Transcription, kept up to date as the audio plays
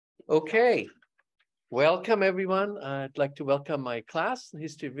Okay, welcome everyone. I'd like to welcome my class,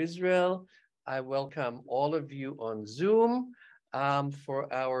 History of Israel. I welcome all of you on Zoom for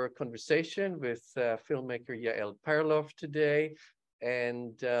our conversation with filmmaker Yael Perlov today.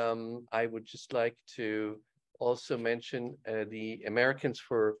 And I would just like to also mention the Americans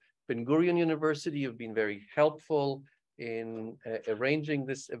for Ben Gurion University have been very helpful in arranging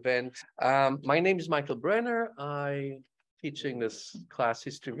this event. My name is Michael Brenner. I teaching this class,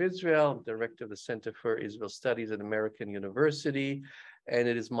 History of Israel. I'm director of the Center for Israel Studies at American University. And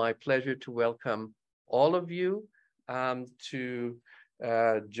it is my pleasure to welcome all of you to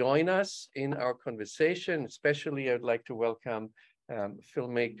join us in our conversation. Especially, I'd like to welcome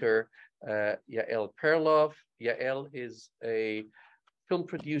filmmaker Yael Perlov. Yael is a film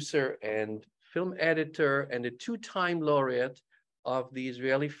producer and film editor and a two-time laureate of the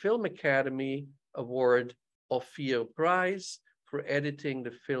Israeli Film Academy Award Ophir Prize for editing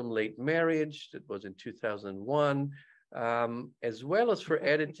the film Late Marriage, that was in 2001, as well as for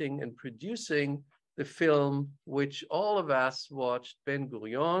editing and producing the film which all of us watched, Ben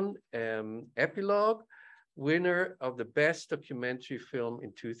Gurion, Epilogue, winner of the Best Documentary Film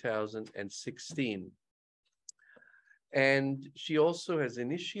in 2016. And she also has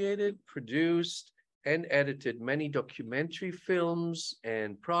initiated, produced, and edited many documentary films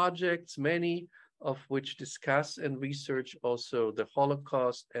and projects, many of which discuss and research also the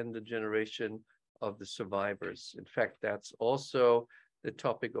Holocaust and the generation of the survivors. In fact, that's also the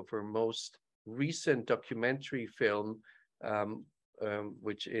topic of her most recent documentary film,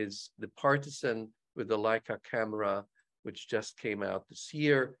 which is The Partisan with the Leica camera, which just came out this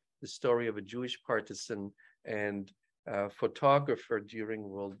year, the story of a Jewish partisan and photographer during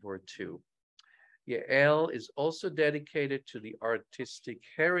World War II. Yael is also dedicated to the artistic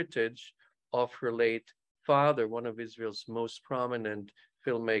heritage of her late father, one of Israel's most prominent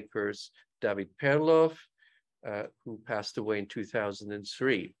filmmakers, David Perlov, who passed away in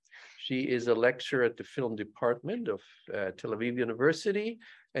 2003. She is a lecturer at the film department of Tel Aviv University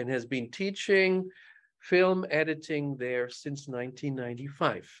and has been teaching film editing there since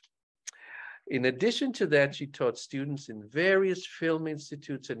 1995. In addition to that, she taught students in various film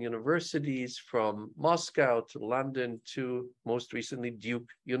institutes and universities from Moscow to London to most recently Duke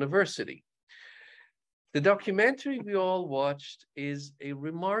University. The documentary we all watched is a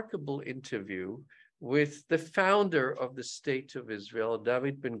remarkable interview with the founder of the State of Israel,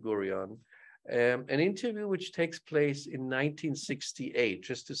 David Ben-Gurion, an interview which takes place in 1968.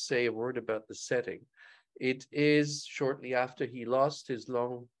 Just to say a word about the setting. It is shortly after he lost his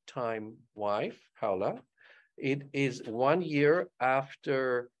longtime wife, Paula. It is 1 year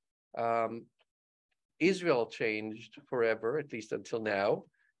after Israel changed forever, at least until now,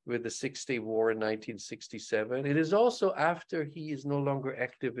 with the Six-Day War in 1967. It is also after he is no longer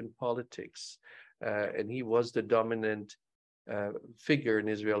active in politics, and he was the dominant figure in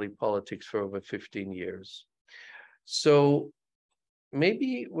Israeli politics for over 15 years. So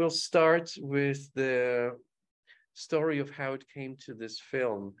maybe we'll start with the story of how it came to this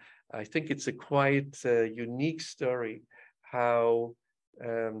film. I think it's a quite unique story how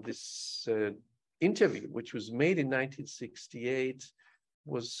this interview, which was made in 1968,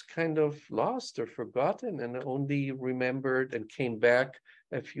 was kind of lost or forgotten and only remembered and came back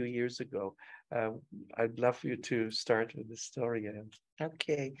a few years ago. I'd love for you to start with the story, Anne.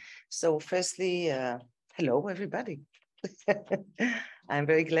 Okay, so firstly, hello, everybody. I'm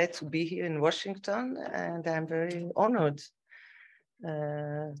very glad to be here in Washington, and I'm very honored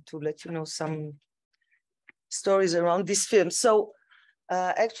to let you know some stories around this film. So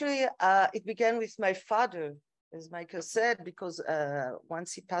actually, it began with my father, as Michael said, because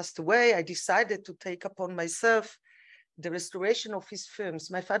once he passed away, I decided to take upon myself the restoration of his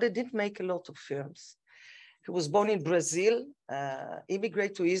films. My father didn't make a lot of films. He was born in Brazil,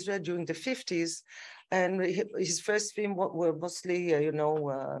 immigrated to Israel during the 50s, and his first film were mostly,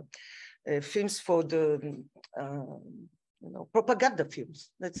 films for the, propaganda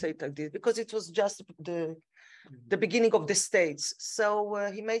films, let's say it like this, because it was just the beginning of the States. So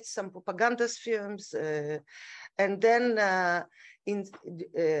he made some propaganda films, and then in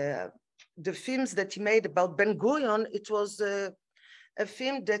the films that he made about Ben Gurion, it was a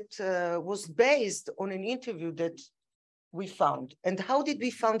film that was based on an interview that we found. And how did we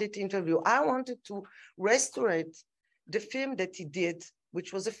find that interview? I wanted to restore the film that he did,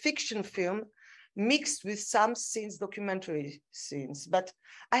 which was a fiction film mixed with some scenes, documentary scenes. But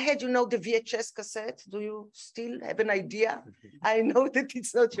I had, the VHS cassette. Do you still have an idea? I know that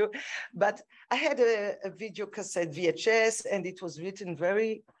it's not you, but I had a video cassette VHS, and it was written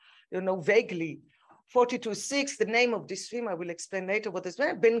very, vaguely 42.6, the name of this film, I will explain later what is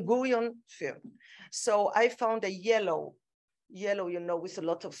Ben Gurion film. So I found a yellow, with a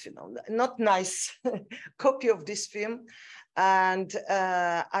lot of, not nice copy of this film. And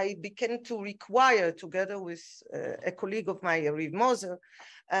I began to require, together with a colleague of mine, Riv Moser,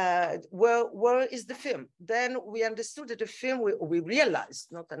 where is the film? Then we understood that the film, we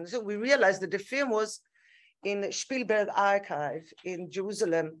realized that the film was in Spielberg Archive in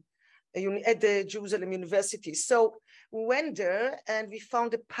Jerusalem, at the Jerusalem University. So we went there and we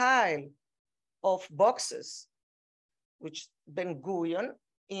found a pile of boxes, which Ben Gurion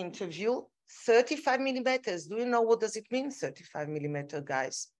interview, 35 millimeters. Do you know what does it mean, 35 millimeter,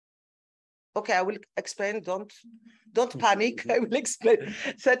 guys? Okay, I will explain, don't panic, I will explain.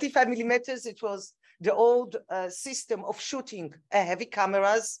 35 millimeters, it was the old system of shooting heavy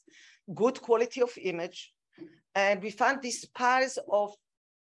cameras, good quality of image. And we found these piles of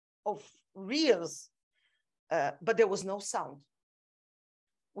reels, but there was no sound,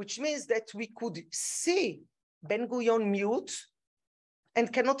 which means that we could see Ben Gurion mute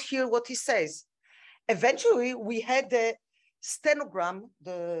and cannot hear what he says. Eventually, we had the stenogram,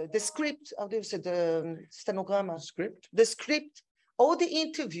 the script, how do you say, the stenogramma? Script. The script, all the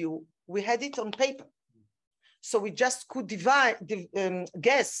interview, we had it on paper. So we just could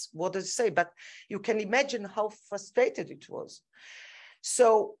guess what to say, but you can imagine how frustrated it was.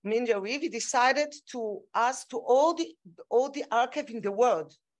 So me and Yariv, we decided to ask to all the archive in the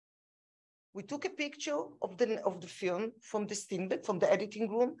world. We took a picture of the film from the Steinbeck, from the editing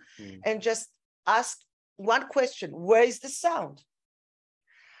room, and just asked one question: where is the sound?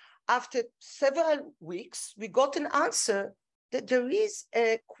 After several weeks, we got an answer that there is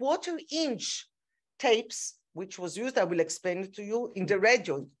a 1/4-inch tapes, which was used, I will explain it to you, in the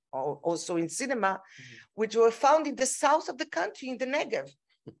radio, or also in cinema, which were found in the south of the country, in the Negev.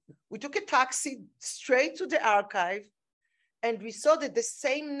 We took a taxi straight to the archive, and we saw that the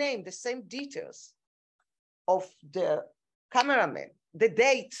same name, the same details of the cameraman, the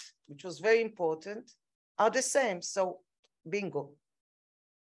date, which was very important, are the same. So bingo.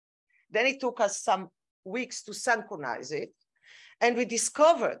 Then it took us some weeks to synchronize it. And we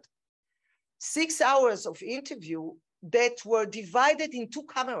discovered 6 hours of interview that were divided in 2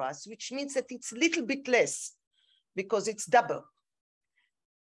 cameras, which means that it's a little bit less because it's double.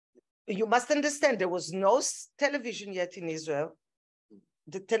 You must understand, there was no television yet in Israel.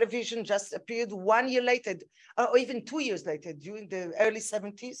 The television just appeared 1 year later, or even 2 years later, during the early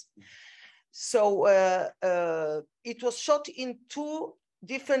 70s. So it was shot in 2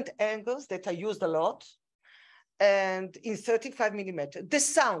 different angles that I used a lot, and in 35 millimeter. The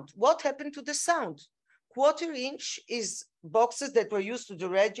sound, what happened to the sound? 1/4-inch is boxes that were used to the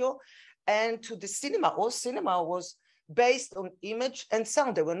radio and to the cinema. All cinema was based on image and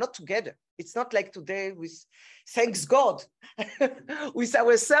sound. They were not together. It's not like today with, thanks God, with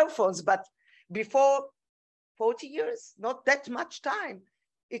our cell phones, but before 40 years, not that much time,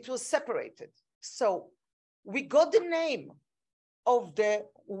 it was separated. So we got the name of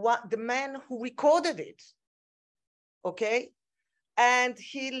the man who recorded it, okay? And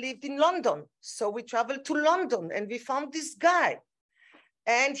he lived in London. So we traveled to London and we found this guy.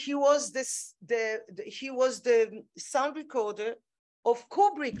 And he was the sound recorder of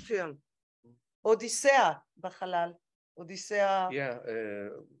Kubrick film, Odyssea Bachalal, Odyssea,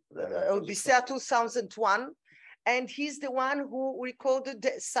 Odyssea 2001. And he's the one who recorded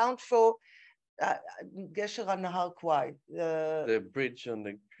the sound for Gesher Nahar Kwai. The bridge on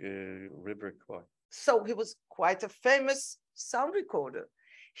the River Kwai. So he was quite a famous sound recorder.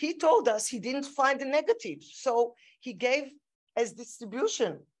 He told us he didn't find the negative. So he gave as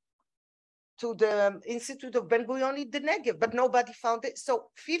distribution to the Institute of Ben Gurion in the Negev, but nobody found it.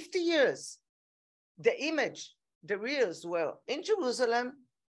 So 50 years, the image, the reels were in Jerusalem,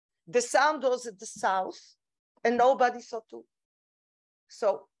 the sound was at the south, and nobody saw too.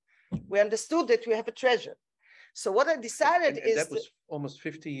 So we understood that we have a treasure. So what I decided and is that was almost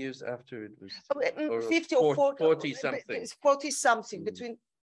 50 years after it was, 50 or 40 something. 40 something, between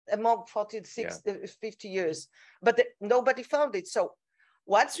among 46, 50 years, but nobody found it. So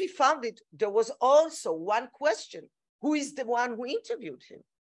once we found it, there was also one question: who is the one who interviewed him?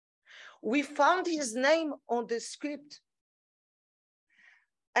 We found his name on the script,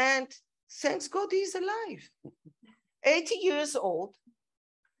 and thanks God he's alive. 80 years old.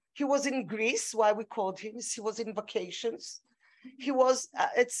 He was in Greece while we called him. He was in vacations. He was,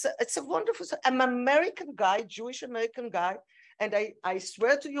 it's a wonderful, I'm an American guy, Jewish American guy. And I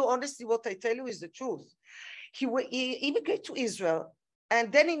swear to you, honestly, what I tell you is the truth. He immigrated to Israel. And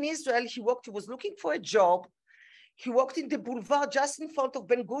then in Israel, he was looking for a job. he walked in the boulevard just in front of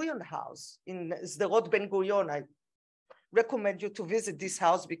Ben Gurion house in Sderot Ben Gurion. I recommend you to visit this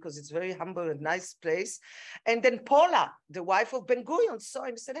house because it's very humble and nice place. And then Paula, the wife of Ben Gurion, saw him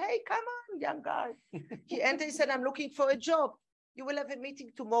and said, hey, come on, young guy. He entered, he said, I'm looking for a job. You will have a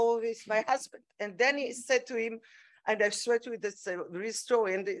meeting tomorrow with my husband. And then he said to him, and I swear to you, that's a real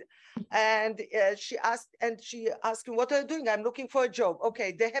story. And she asked him, what are you doing? I'm looking for a job.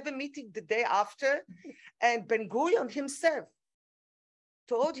 Okay, they have a meeting the day after. And Ben Gurion himself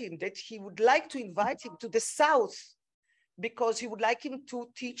told him that he would like to invite him to the South because he would like him to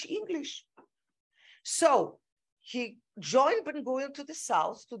teach English. So he joined Ben Gurion to the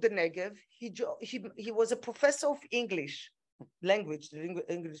South, to the Negev. He was a professor of English language, the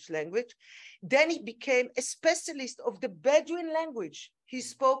English language. Then he became a specialist of the Bedouin language. He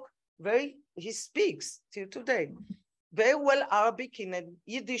speaks till today very well Arabic in a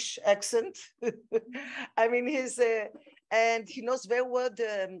Yiddish accent. I mean, and he knows very well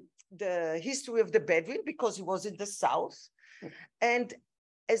the history of the Bedouin because he was in the South. And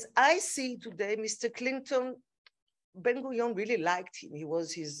as I see today, Mr. Clinton, Ben Gurion really liked him. He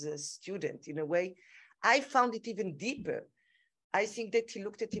was his student in a way. I found it even deeper. I think that he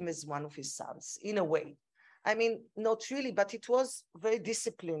looked at him as one of his sons, in a way. I mean, not really, but it was very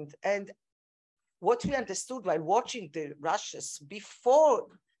disciplined. And what we understood while watching the rushes before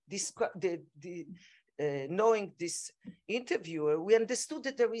this, knowing this interviewer, we understood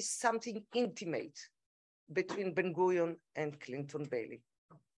that there is something intimate between Ben Gurion and Clinton Bailey.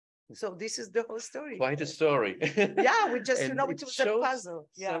 So this is the whole story. Quite a story. Yeah, we just, it was a puzzle.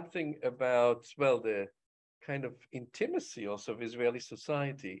 Yeah. Something about, well, the kind of intimacy also of Israeli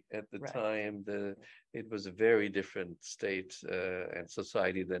society at the time. It was a very different state and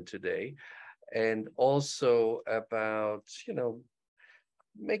society than today. And also about,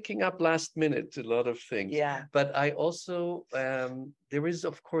 making up last minute a lot of things. Yeah. But I also, there is,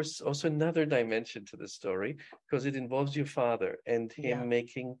 of course, also another dimension to the story because it involves your father and him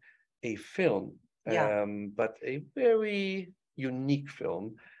making a film, but a very unique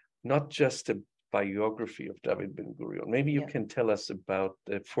film, not just a biography of David Ben Gurion. Maybe you can tell us about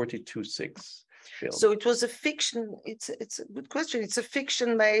the 42/6 film. So it was a fiction. It's a good question. It's a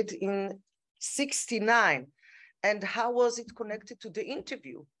fiction made in 1969. And how was it connected to the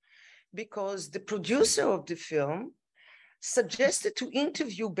interview? Because the producer of the film suggested to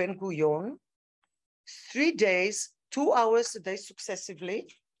interview Ben Gurion 3 days, 2 hours a day successively,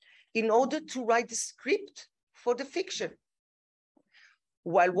 in order to write the script for the fiction.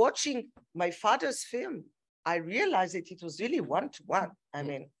 While watching my father's film, I realized that it was really one-to-one. I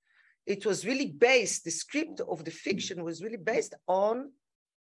mean, it was really based, the script of the fiction was really based on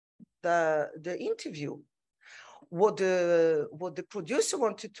the interview. What the producer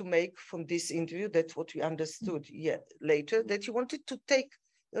wanted to make from this interview, that's what we understood later, that he wanted to take,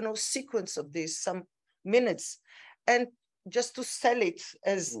 sequence of this, some minutes, and just to sell it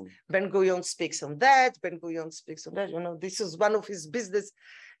as Ben Gurion speaks on that, Ben Gurion speaks on that, this is one of his business.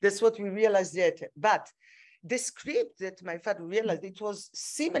 That's what we realized later. But the script that my father realized, it was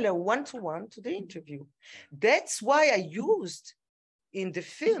similar one-to-one to the interview. That's why I used in the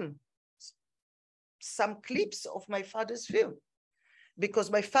film some clips of my father's film,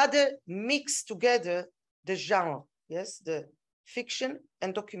 because my father mixed together the genre, the fiction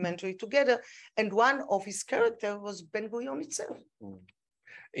and documentary together, and one of his characters was Ben Gurion itself.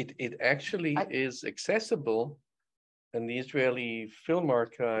 It actually is accessible in the Israeli film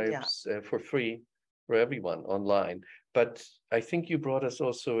archives for free for everyone online. But I think you brought us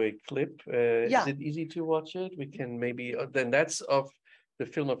also a clip. Is it easy to watch it? We can maybe, then that's of the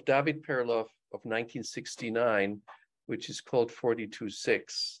film of David Perlov of 1969, which is called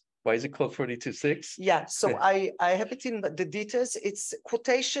 42/6. Why is it called 42/6? Yeah, so I have it in the details. It's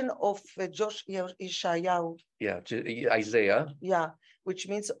quotation of Josh Yeshayahu. Yeah, Isaiah. Yeah, which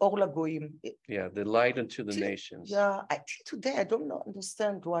means Or LaGoyim. Yeah, the light unto the nations. Yeah, till today I don't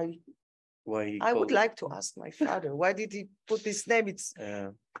understand why. I would like to ask my father, why did he put this name? It's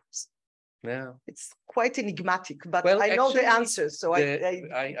it's quite enigmatic, but I know the answer. So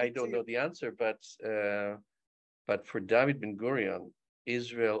I don't know the answer, but for David Ben Gurion,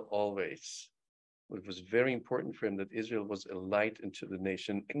 Israel always, it was very important for him that Israel was a light into the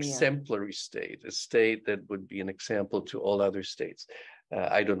nation, exemplary state, a state that would be an example to all other states.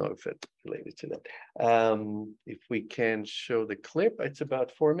 I don't know if it's related to that. If we can show the clip, it's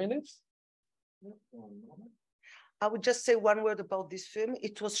about 4 minutes. I would just say one word about this film.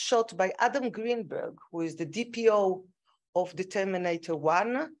 It was shot by Adam Greenberg, who is the DPO of the Terminator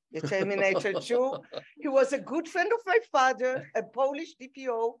 1, the Terminator 2. He was a good friend of my father, a Polish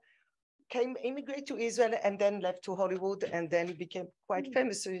DPO, immigrated to Israel and then left to Hollywood, and then he became quite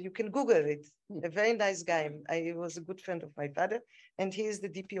famous. So you can Google it. A very nice guy. He was a good friend of my father, and he is the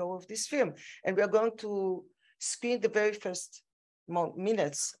DPO of this film. And we are going to screen the very first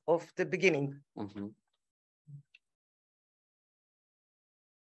minutes of the beginning. Mm-hmm.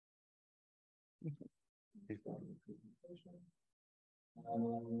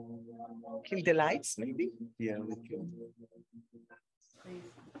 Kill the lights, maybe? Yeah, we can.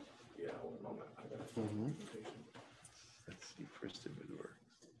 Yeah, one moment. Mm-hmm. Let's see first if it works.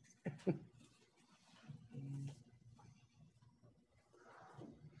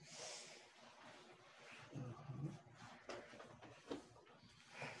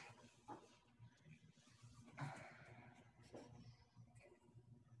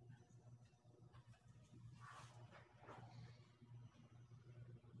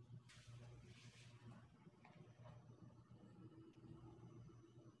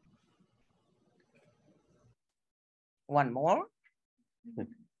 One more.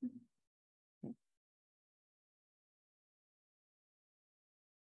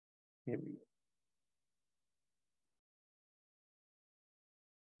 Here we go.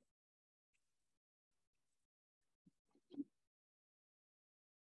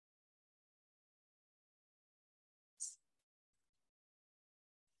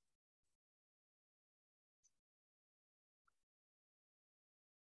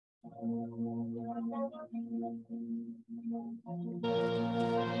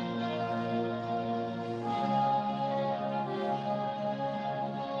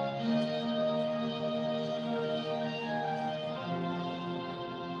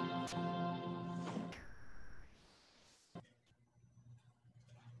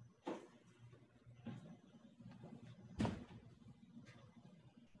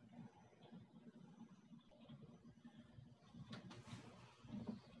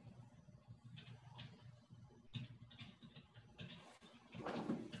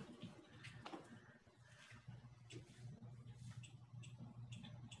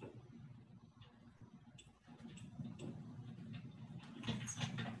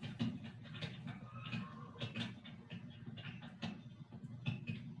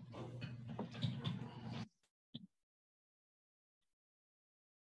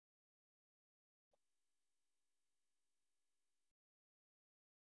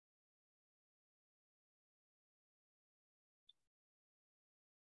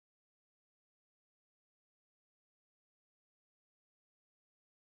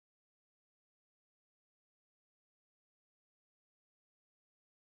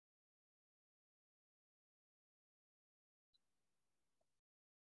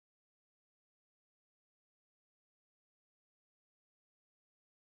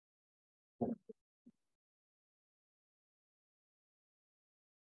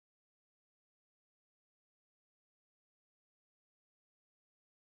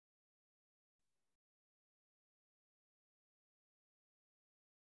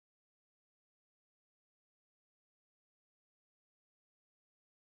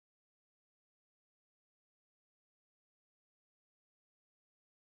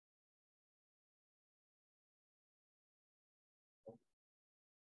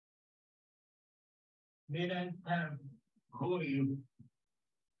 Who are you?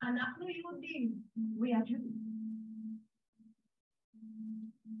 אנחנו יהודים. We are Jews.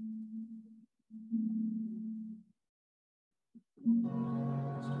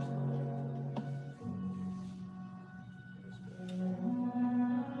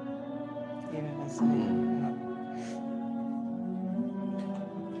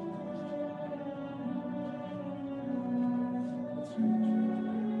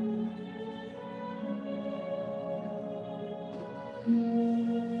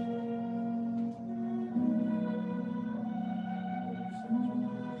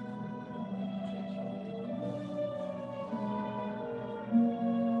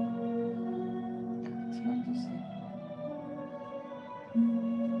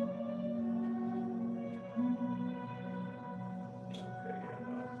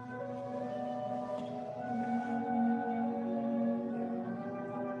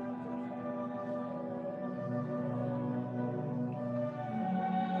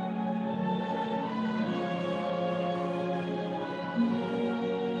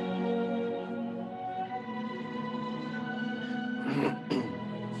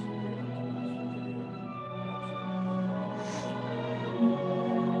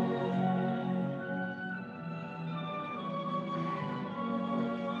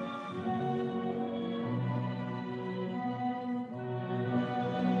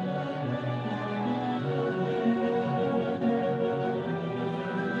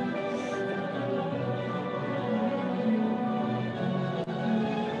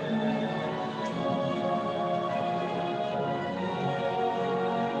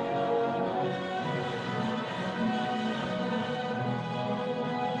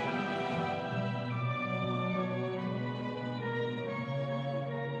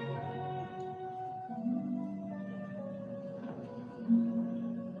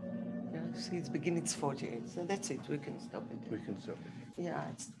 see it's beginning, it's 48. So that's it. We can stop it. We can stop it. Yeah,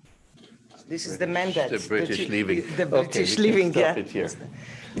 this is the mandate. The British leaving. The British leaving, stop yeah. it here.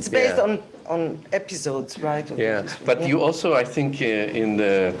 It's based on episodes, right? Yeah, but you also, I think, in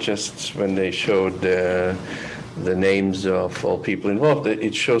the just when they showed the names of all people involved,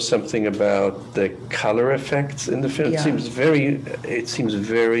 it shows something about the color effects in the film. Yeah. It seems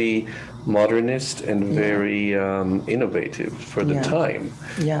very modernist and very innovative for the time.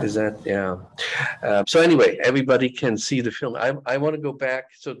 Yeah. Is that so anyway, everybody can see the film. I want to go back.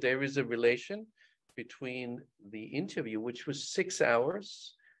 So there is a relation between the interview, which was 6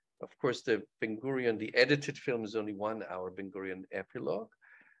 hours. Of course, the Ben Gurion, the edited film is only 1 hour, Ben Gurion Epilogue.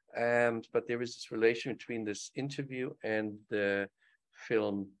 But there is this relation between this interview and the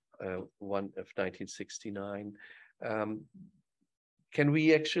film one of 1969. Can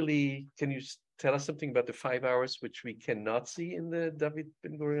you tell us something about the 5 hours which we cannot see in the David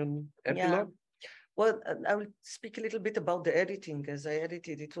Ben Gurion Epilogue? Well, I will speak a little bit about the editing as I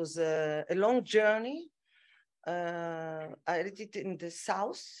edited. It was a long journey. I edited in the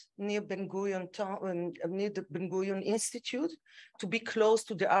south near Ben Gurion town, near the Ben Gurion Institute, to be close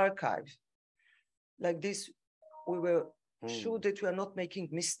to the archive. Like this, we were sure that we are not making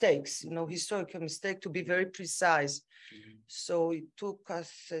mistakes, historical mistake, to be very precise. So it took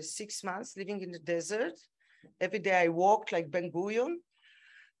us 6 months living in the desert. Every day I walked like Ben Gurion,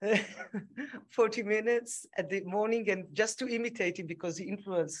 40 minutes at the morning, and just to imitate him because he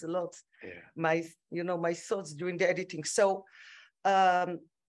influenced a lot my thoughts during the editing. So the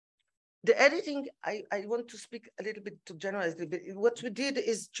editing, I want to speak a little bit, to generalize a little bit. What we did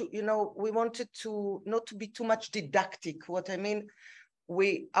is we wanted to not to be too much didactic. What I mean,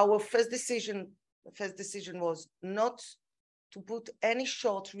 our first decision was not to put any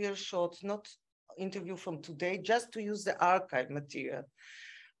real shot, not interview from today, just to use the archive material.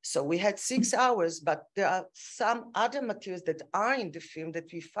 So we had 6 hours, but there are some other materials that are in the film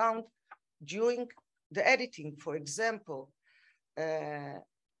that we found during the editing. For example,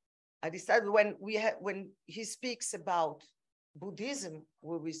 I decided when he speaks about Buddhism,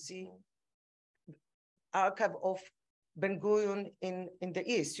 where we see archive of Ben Gurion in the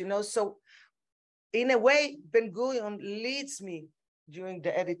East, So in a way, Ben Gurion leads me during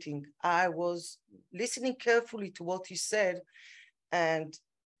the editing. I was listening carefully to what he said, and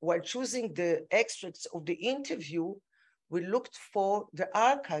while choosing the extracts of the interview, we looked for the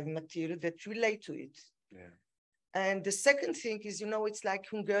archive material that relate to it. Yeah. And the second thing is, it's like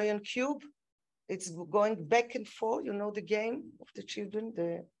Hungarian cube. It's going back and forth, the game of the children,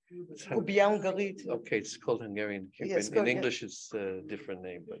 the Kubiangarit. Okay, it's called Hungarian cube. Yes, in English, it's a different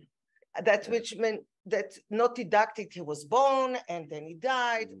name. But that which meant that not didactic, he was born and then he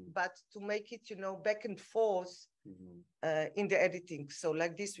died, but to make it, back and forth in the editing. So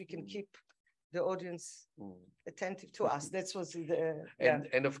like this, we can keep the audience attentive to us. That was the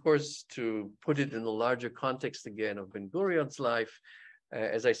and of course, to put it in the larger context again of Ben Gurion's life,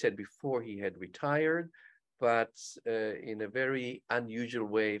 as I said before, he had retired, but in a very unusual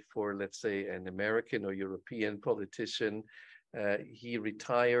way for, let's say, an American or European politician. He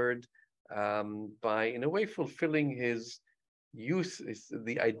retired by, in a way, fulfilling his youth,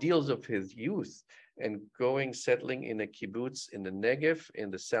 the ideals of his youth, and settling in a kibbutz in the Negev,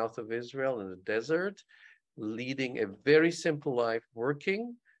 in the south of Israel, in the desert, leading a very simple life,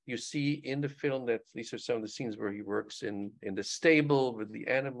 working. You see in the film that these are some of the scenes where he works in the stable with the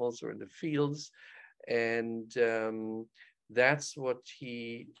animals or in the fields. And that's what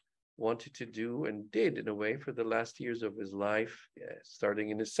he wanted to do and did in a way for the last years of his life, starting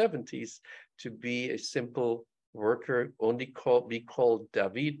in his 70s, to be a simple worker, only be called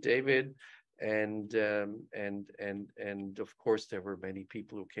David, and of course there were many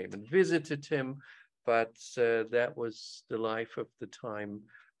people who came and visited him, but that was the life of the time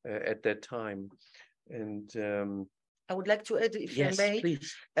at that time. And I would like to add, if I may,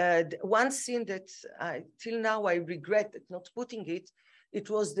 please. One scene that till now I regret not putting it. It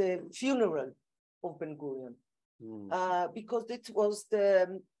was the funeral of Ben Gurion, because it was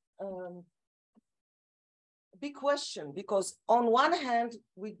the big question. Because on one hand,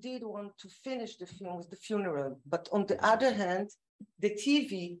 we did want to finish the film with the funeral, but on the other hand, the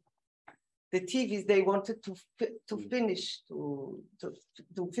TVs, they wanted to finish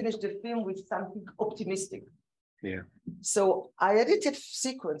the film with something optimistic. Yeah. So I edited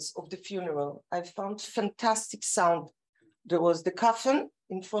sequence of the funeral. I found fantastic sound. There was the coffin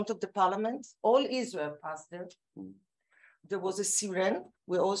in front of the parliament. All Israel passed there. There was a siren.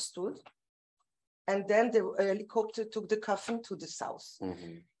 We all stood. And then the helicopter took the coffin to the south.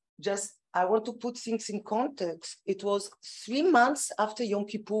 I want to put things in context. It was 3 months after Yom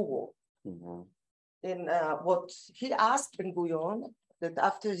Kippur War. Mhm. In what he asked Ben Gurion, that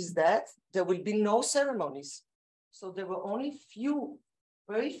after his death, there will be no ceremonies. So there were only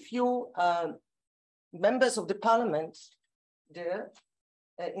very few members of the parliament there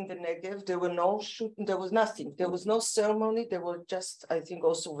in the Negev. There were no shooting, there was nothing. There was no ceremony. They were just, I think,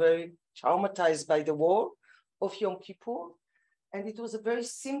 also very traumatized by the war of Yom Kippur. And it was a very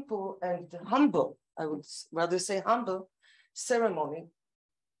simple and humble, I would rather say humble, ceremony.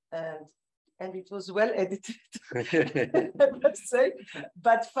 And it was well edited, I must say.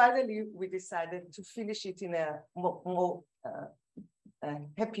 But finally, we decided to finish it in a more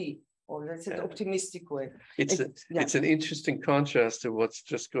happy, or let's say optimistic way. It's an interesting contrast to what's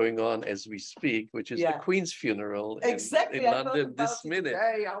just going on as we speak, which is the Queen's funeral in London this minute.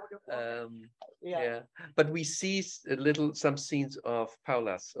 But we see some scenes of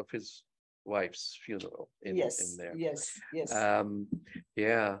Paula's, of his wife's funeral in there. Yes.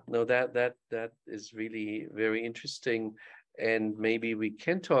 No, that is really very interesting. And maybe we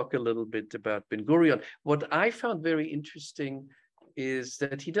can talk a little bit about Ben Gurion. What I found very interesting is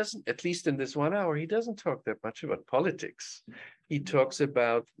that he doesn't, at least in this 1 hour, he doesn't talk that much about politics. He talks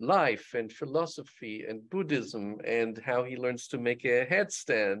about life and philosophy and Buddhism and how he learns to make a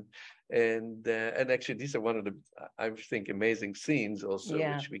headstand. And actually, these are one of the, I think, amazing scenes also,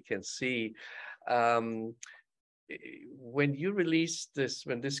 which we can see. When you released this,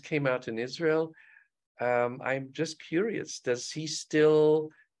 when this came out in Israel, I'm just curious, does he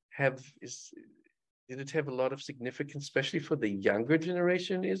still have, did it have a lot of significance, especially for the younger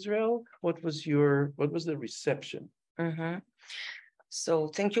generation in Israel? What was the reception? Mm-hmm. So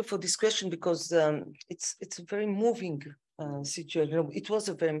thank you for this question, because it's a very moving situation. It was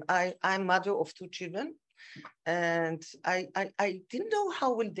I'm mother of 2 children, and I didn't know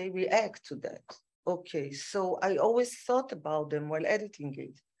how will they react to that. Okay, so I always thought about them while editing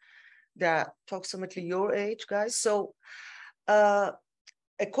it. They're approximately your age, guys. So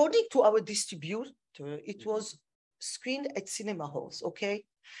according to our distributor, it was screened at cinema halls, okay?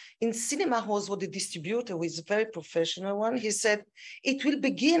 In cinema halls, what the distributor, who is a very professional one, he said, it will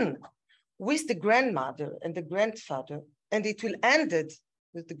begin with the grandmother and the grandfather, and it will end it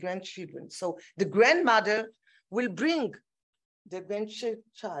with the grandchildren. So the grandmother will bring the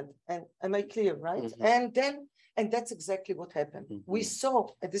grandchild, and am I clear, right? Mm-hmm. And that's exactly what happened. Mm-hmm. We saw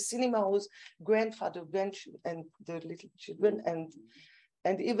at the cinema halls, grandfather, grandchildren, and the little children,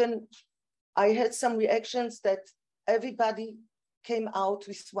 and even I had some reactions that everybody came out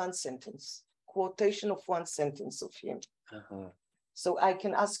with one sentence, quotation of one sentence of him. Uh-huh. So I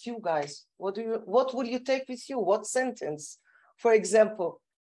can ask you guys, what will you take with you? What sentence? For example,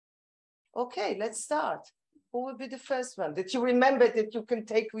 okay, let's start. Who will be the first one that you remember that you can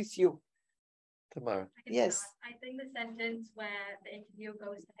take with you? Tamara. Yes. Start. I think the sentence where the interviewer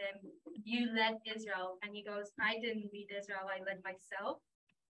goes to him, you led Israel, and he goes, I didn't lead Israel, I led myself.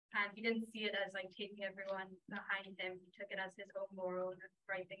 And he didn't see it as like taking everyone behind him. He took it as his own moral and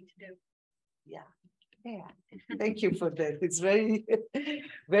right thing to do. Yeah. Thank you for that. It's very,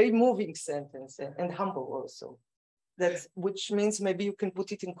 very moving sentence and humble also. Which means maybe you can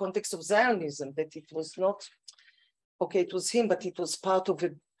put it in context of Zionism, that it was not, okay, it was him, but it was part of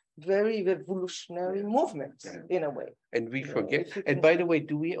a very revolutionary movement in a way. And we forget. And by the way,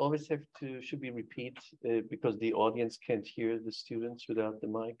 do we always have to, should we repeat because the audience can't hear the students without the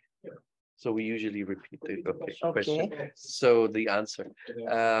mic? Yeah. So we usually repeat the question. So the answer.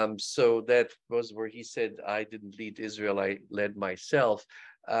 So that was where he said, I didn't lead Israel, I led myself.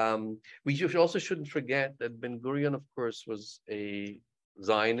 We also shouldn't forget that Ben Gurion, of course, was a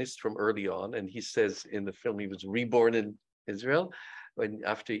Zionist from early on. And he says in the film, he was reborn in Israel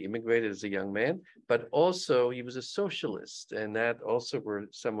after he immigrated as a young man, but also he was a socialist, and that also were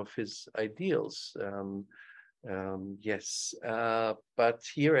some of his ideals. Yes, but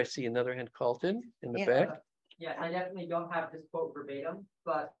here I see another hand called in the back. Yeah, I definitely don't have this quote verbatim,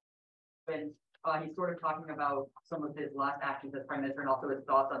 but when he's sort of talking about some of his last actions as prime minister and also his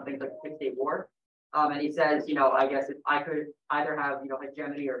thoughts on things like the 6-Day War, and he says, I guess if I could either have,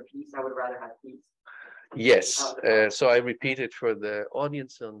 hegemony or peace, I would rather have peace. Yes, so I repeat it for the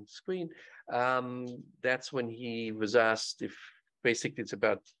audience on screen. That's when he was asked if basically it's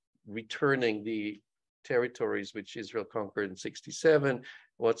about returning the territories which Israel conquered in 1967.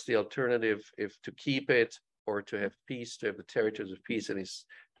 What's the alternative, if to keep it or to have peace, to have the territories of peace? And he's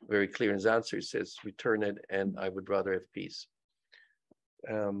very clear in his answer. He says, return it, and I would rather have peace.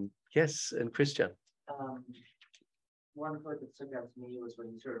 Yes, and Christian. One quote that stood out to me was when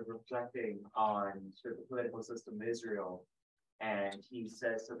he's sort of reflecting on sort of the political system of Israel, and he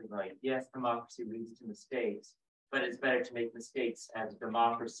says something like, yes, democracy leads to mistakes, but it's better to make mistakes as a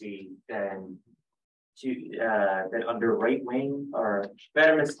democracy than than under right wing, or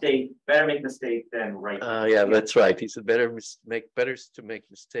better make mistake than right wing. Yeah, that's right. He said better to make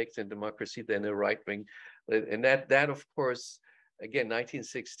mistakes in democracy than a right wing, and that of course, again,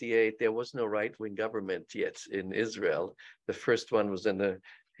 1968, there was no right wing government yet in Israel. The first one was under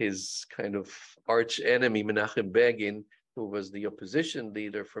his kind of arch enemy Menachem Begin, who was the opposition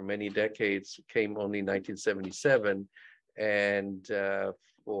leader for many decades, came only in 1977, and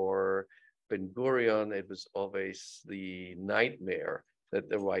for Ben Gurion, it was always the nightmare that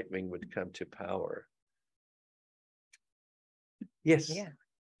the right wing would come to power. Yes. Yeah.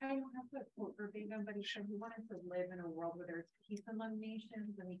 I don't have to quote verbatim, but he said he wanted to live in a world where there's peace among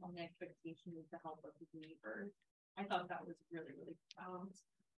nations and the only expectation is the help of his neighbors. I thought that was really, really profound.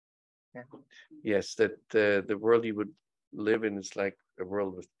 Yeah. Yes, that the world you would live in is like a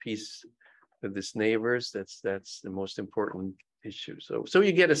world with peace with his neighbors. That's the most important issue. So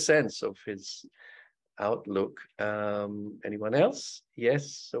you get a sense of his outlook. Anyone else?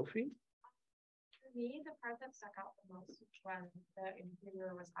 Yes, Sophie? For me, the part that stuck out the most was when the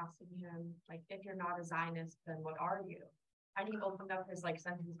interviewer was asking him, like, if you're not a Zionist, then what are you? And he opened up his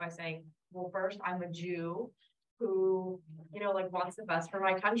sentence by saying, well, first, I'm a Jew who, like wants the best for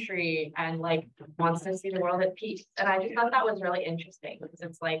my country and like wants to see the world at peace. And I just thought that was really interesting because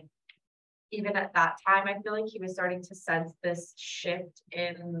it's like, even at that time, I feel like he was starting to sense this shift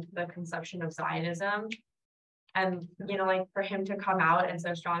in the conception of Zionism. And, like for him to come out and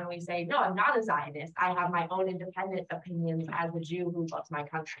so strongly say, no, I'm not a Zionist. I have my own independent opinions as a Jew who loves my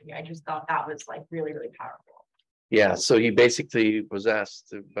country. I just thought that was like really, really powerful. Yeah, so he basically was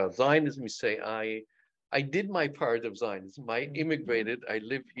asked about Zionism. He say, I did my part of Zionism. I immigrated. I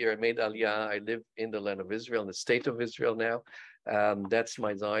live here. I made Aliyah. I live in the land of Israel, in the state of Israel now. That's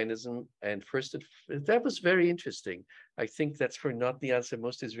my Zionism. And first, that was very interesting. I think that's not the answer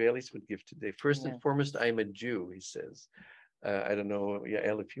most Israelis would give today. First and foremost, I'm a Jew, he says. I don't know,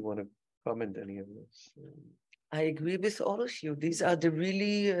 Yael, if you want to comment any of this. I agree with all of you. These are the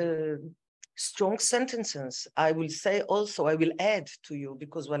really strong sentences. I will say also, I will add to you,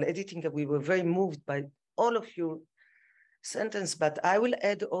 because while editing, we were very moved by all of your sentence, but I will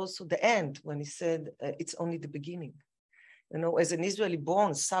add also the end when he said, it's only the beginning. As an Israeli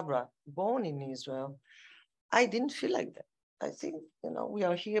born, Sabra, born in Israel, I didn't feel like that. I think, we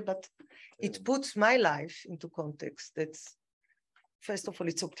are here, but it puts my life into context. That's, first of all,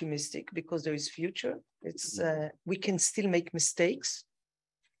 it's optimistic because there is future. It's we can still make mistakes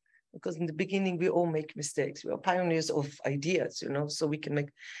because in the beginning, we all make mistakes. We are pioneers of ideas, so we can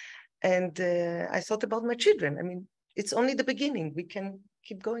make, and I thought about my children. I mean, it's only the beginning. We can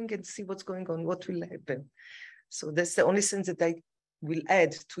keep going and see what's going on, what will happen. So that's the only sense that I will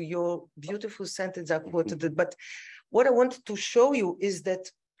add to your beautiful sentence I quoted. But what I wanted to show you is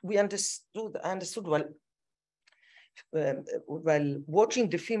that I understood while watching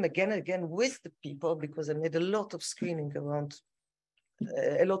the film again and again with the people, because I made a lot of screening all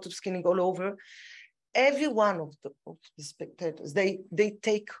over. Every one of the spectators,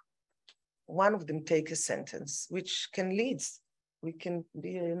 one of them take a sentence, which can lead. We can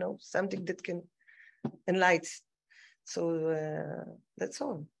be, something that can enlighten. So that's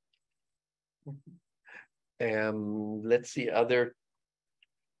all. Let's see other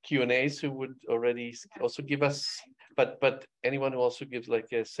Q&As who would already also give us, but anyone who also gives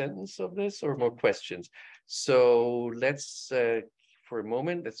like a sentence of this or more questions. So let's, for a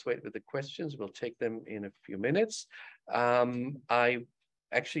moment, let's wait with the questions. We'll take them in a few minutes. I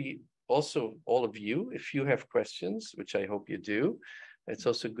actually also, all of you, if you have questions, which I hope you do, it's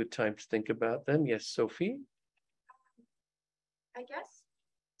also a good time to think about them. Yes, Sophie? I guess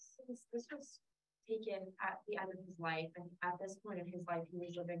since this was taken at the end of his life, and at this point in his life, he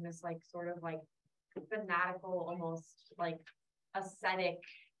was living this like sort of like fanatical, almost like ascetic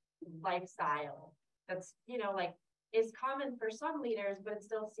lifestyle that's, like is common for some leaders, but it's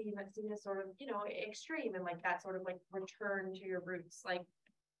still seen as sort of, extreme and like that sort of like return to your roots. Like,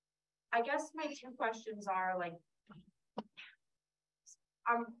 I guess my two questions are like,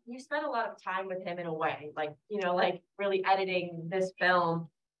 you spent a lot of time with him in a way, like, like really editing this film.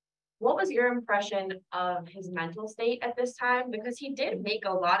 What was your impression of his mental state at this time? Because he did make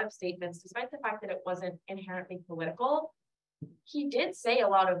a lot of statements, despite the fact that it wasn't inherently political. He did say a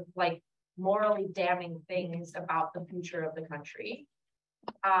lot of like morally damning things about the future of the country,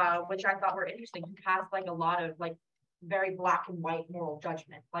 which I thought were interesting. He passed like a lot of like very black and white moral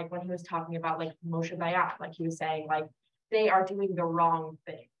judgment. Like when he was talking about like Moshe Dayan, like he was saying like, they are doing the wrong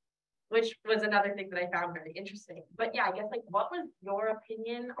thing, which was another thing that I found very interesting. But yeah, I guess like, what was your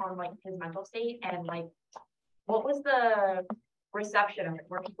opinion on like his mental state and like what was the reception of it?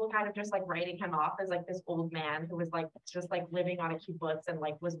 Were people kind of just like writing him off as like this old man who was like just like living on a kibbutz and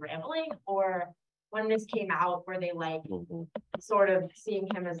like was rambling? Or when this came out, were they like sort of seeing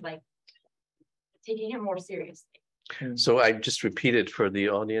him as like taking him more seriously? So I just repeated for the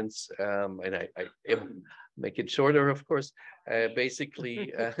audience, and I make it shorter, of course.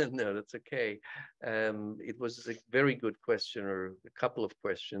 Basically, no, that's okay. It was a very good question, or a couple of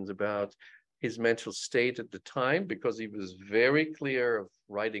questions about his mental state at the time, because he was very clear of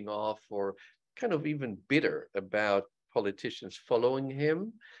writing off or kind of even bitter about politicians following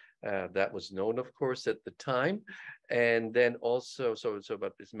him. That was known, of course, at the time. And then also, so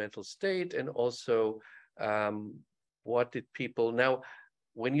about his mental state, and also what did people, now,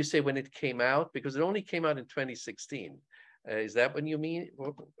 when you say when it came out, because it only came out in 2016, is that when you mean?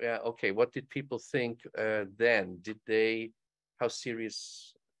 Yeah, okay, what did people think then? Did they, how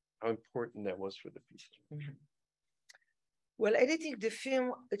serious, how important that was for the people? Well, editing the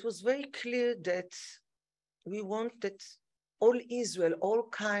film, it was very clear that we wanted all Israel, all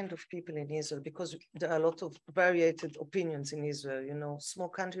kind of people in Israel, because there are a lot of varied opinions in Israel, you know, small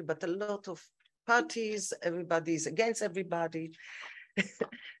country, but a lot of parties, everybody is against everybody.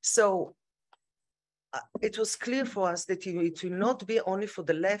 So it was clear for us that it will not be only for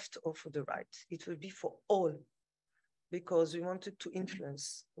the left or for the right. It will be for all, because we wanted to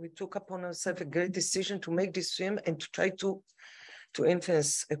influence. We took upon ourselves a great decision to make this film and to try to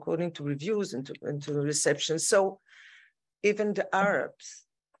influence according to reviews and to reception. So even the Arabs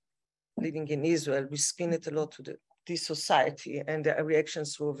living in Israel, we skinned it a lot to this society, and the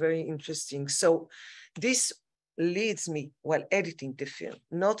reactions were very interesting. So this leads me, while editing the film,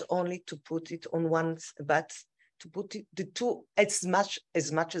 not only to put it on one, but to put it, the two as much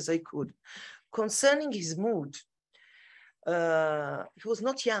as I could. Concerning his mood, he was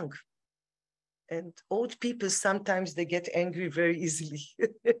not young. And old people, sometimes they get angry very easily.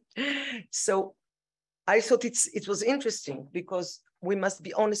 So I thought it was interesting, because we must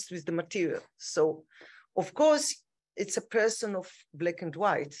be honest with the material. So of course, it's a person of black and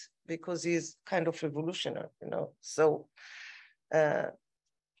white, because he's kind of revolutionary, you know. So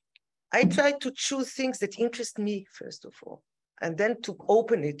I try to choose things that interest me, first of all, and then to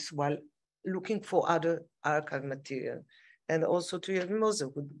open it while looking for other archive material. And also to Yael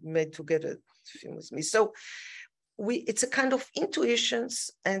Perlov, who made together the film with me. So it's a kind of intuitions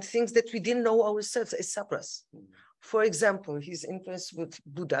and things that we didn't know ourselves as sabras. For example, his influence with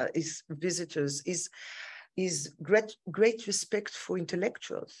Buddha, his visitors, is great respect for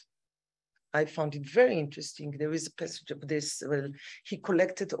intellectuals. I found it very interesting. There is a passage of this, well, he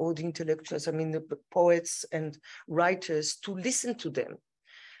collected all the intellectuals, I mean, the poets and writers, to listen to them,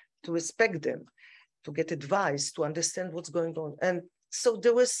 to respect them, to get advice, to understand what's going on. And so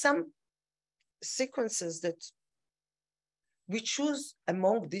there were some sequences that we choose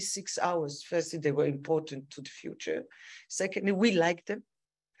among these 6 hours. Firstly, they were important to the future. Secondly, we liked them.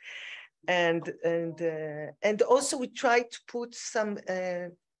 And also we tried to put some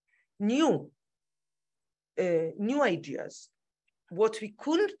new ideas. What we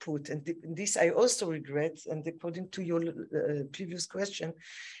couldn't put, and this I also regret, and according to your previous question,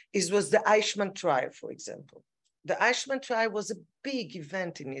 was the Eichmann trial, for example. The Eichmann trial was a big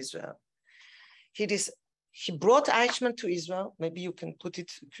event in Israel. He brought Eichmann to Israel, maybe you can put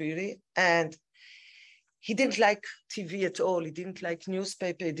it clearly, and he didn't like TV at all. He didn't like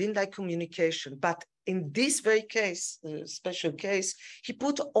newspaper. He didn't like communication. But in this very case, special case, he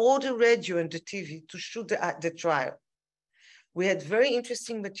put all the radio and the TV to shoot the trial. We had very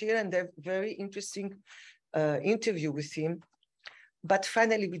interesting material and a very interesting interview with him. But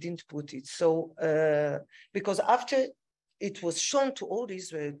finally, we didn't put it. So, because after it was shown to all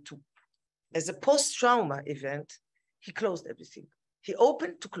Israel as a post-trauma event, he closed everything. He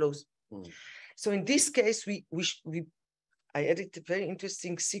opened to close. So in this case, I edited a very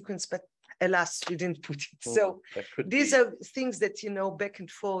interesting sequence, but alas, we didn't put it. So these are things that, you know, back and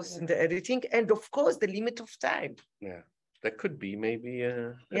forth in the editing, and of course, the limit of time. Yeah, that could be maybe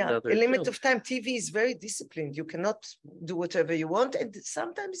a another limit film. of time. TV is very disciplined. You cannot do whatever you want, and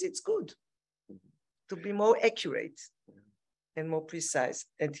sometimes it's good to be more accurate and more precise.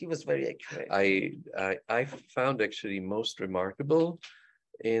 And he was very accurate. I found actually most remarkable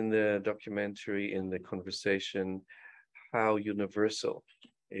in the documentary, in the conversation, how universal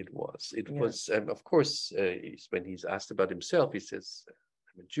it was. It was, of course, when he's asked about himself, he says,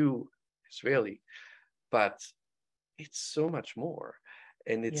 I'm a Jew, Israeli, but it's so much more.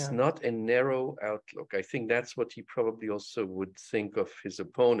 And it's not a narrow outlook. I think that's what he probably also would think of his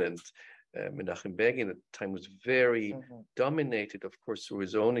opponent, Menachem Begin at the time was very dominated, of course, through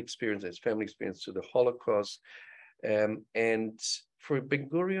his own experience, his family experience, through the Holocaust. And for Ben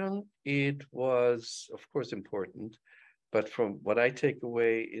Gurion, it was, of course, important. But from what I take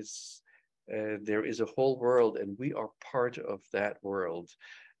away is there is a whole world, and we are part of that world.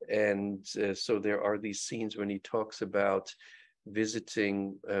 And so there are these scenes when he talks about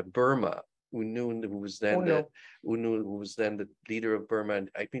visiting Burma. Unun, who was then the leader of Burma, and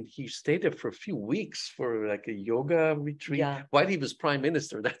I mean he stayed there for a few weeks for like a yoga retreat while he was prime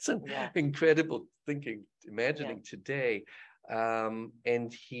minister. That's an incredible imagining today.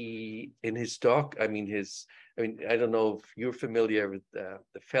 And he, in his talk, I don't know if you're familiar with the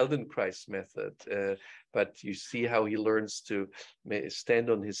Feldenkrais method, but you see how he learns to stand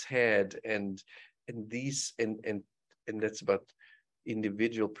on his head, and that's about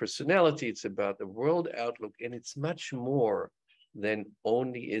individual personality. It's about the world outlook, and it's much more than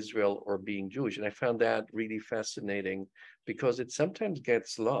only Israel or being Jewish. And I found that really fascinating because it sometimes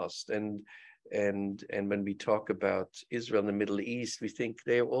gets lost. And when we talk about Israel and the Middle East, we think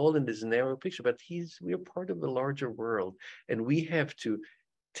they're all in this narrow picture, but we're part of the larger world, and we have to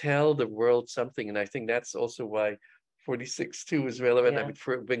tell the world something. And I think that's also why 46.2 is relevant. I mean,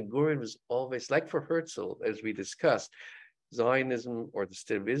 for Ben Gurion was always, like for Herzl, as we discussed, Zionism or the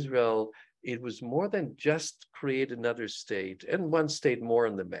state of Israel, it was more than just create another state and one state more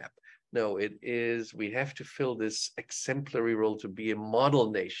on the map. No, it is, we have to fill this exemplary role to be a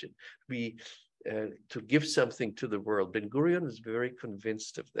model nation, to give something to the world. Ben Gurion was very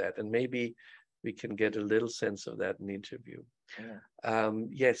convinced of that, and maybe we can get a little sense of that in the interview.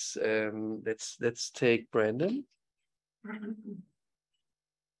 Let's take Brandon.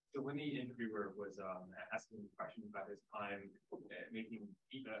 So when the interviewer was asking questions about his time making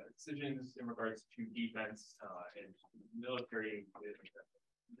decisions in regards to defense and military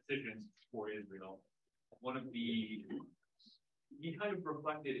decisions for Israel, he kind of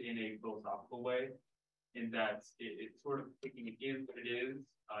reflected in a philosophical way, in that it's sort of thinking it is what it is.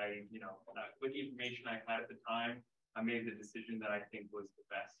 With the information I had at the time, I made the decision that I think was the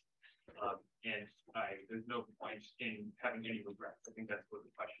best. And there's no point in having any regrets. I think that's what the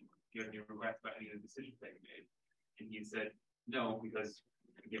question was. Do you have any regrets about any of the decisions that you made? And he said, no, because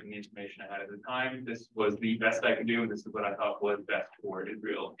given the information I had at the time, this was the best I could do, and this is what I thought was best for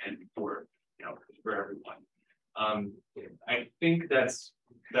Israel and for everyone. I think that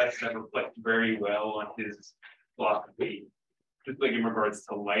reflects very well on his philosophy, just like in regards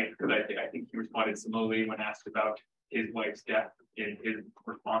to life, because I think he responded similarly when asked about his wife's death in his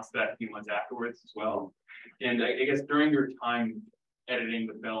response to that a few months afterwards as well. And I guess during your time editing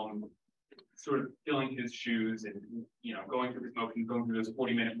the film, sort of filling his shoes and going through his motions, going through those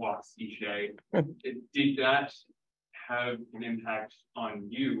 40-minute walks each day, did that have an impact on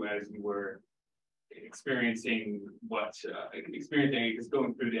you as you were experiencing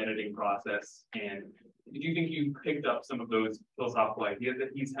going through the editing process? And do you think you picked up some of those philosophical ideas that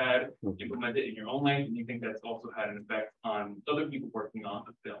he's had, implemented in your own life? And do you think that's also had an effect on other people working on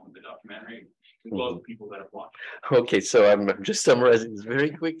the film and the documentary, as well as the people that have watched? Okay, so I'm just summarizing this very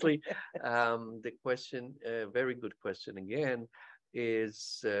quickly. The question, very good question again,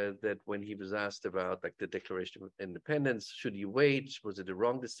 is that when he was asked about like the Declaration of Independence, should he wait? Was it a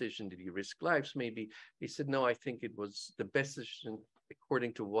wrong decision? Did he risk lives? Maybe he said, no, I think it was the best decision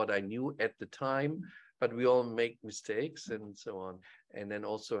according to what I knew at the time, but we all make mistakes and so on. And then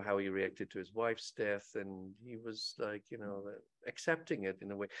also how he reacted to his wife's death, and he was like, accepting it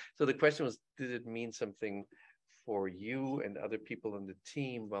in a way. So the question was, did it mean something for you and other people on the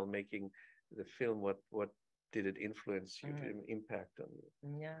team while making the film? What did it influence you, did it impact on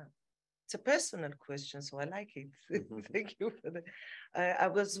you? Yeah, it's a personal question, so I like it. Thank you for that. I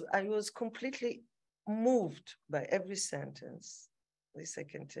was completely moved by every sentence. This I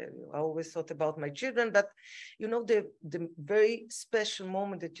can tell you. I always thought about my children, but the very special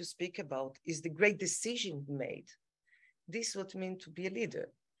moment that you speak about is the great decision he made. This is what it means to be a leader.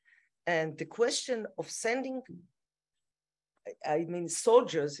 And the question of sending,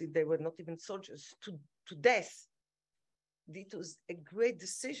 soldiers, they were not even soldiers, to death. It was a great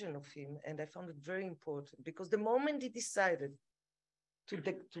decision of him, and I found it very important, because the moment he decided to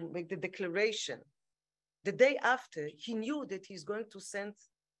make the declaration, the day after, he knew that he's going to send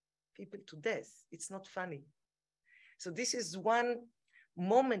people to death. It's not funny. So this is one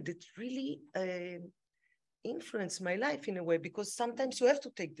moment that really influenced my life in a way, because sometimes you have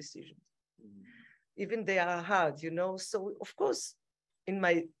to take decisions. Even they are hard, So of course, in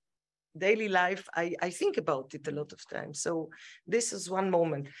my daily life, I think about it a lot of times. So this is one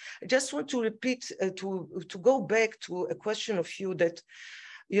moment. I just want to repeat, to go back to a question of you that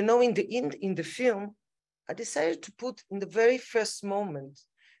You know, in the film, I decided to put in the very first moment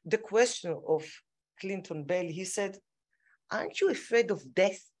the question of Clinton Bailey. He said, "Aren't you afraid of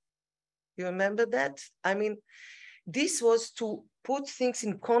death?" You remember that? I mean, this was to put things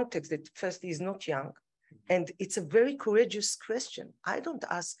in context that first he's not young. And it's a very courageous question. I don't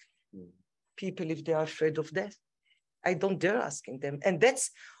ask people if they are afraid of death. I don't dare asking them. And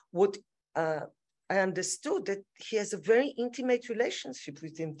that's what I understood, that he has a very intimate relationship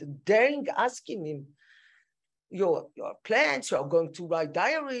with him, daring asking him, your plans, you're going to write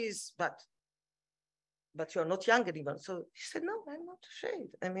diaries, but you're not young anymore. So he said, no, I'm not afraid.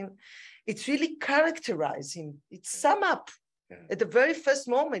 I mean, it's really characterized him. It's sum up at the very first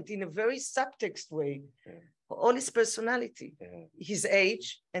moment in a very subtext way, all his personality, his age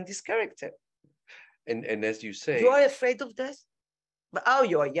and his character. And as you say, you are afraid of death? But oh,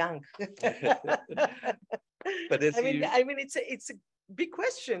 you are young. But as I mean, it's a big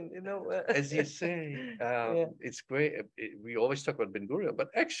question, you know. As you say, it's great. We always talk about Ben Gurion, but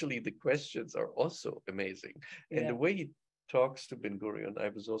actually the questions are also amazing. And the way he talks to Ben Gurion, I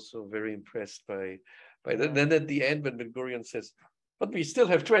was also very impressed by that. Then at the end, when Ben Gurion says, "But we still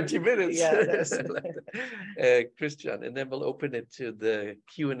have 20 minutes." Christian, and then we'll open it to the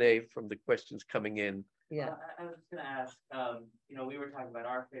Q&A from the questions coming in. Yeah. I was just going to ask, we were talking about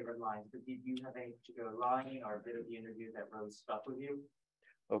our favorite lines, but did you have any particular line or bit of the interview that really stuck with you?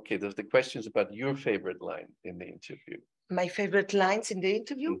 Okay, there's the questions about your favorite line in the interview. My favorite lines in the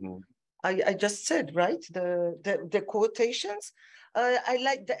interview? I just said, right? The quotations. I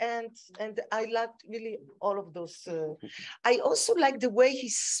like the end, and I liked really all of those. I also like the way he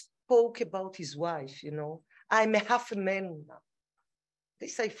spoke about his wife, you know. I'm half a man now.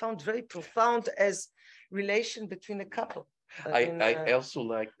 This I found very profound as relation between a couple. I also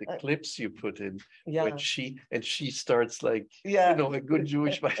like the clips you put in when she starts like, a good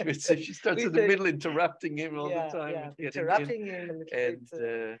Jewish wife would say, she starts in the middle interrupting him all the time. Interrupting him.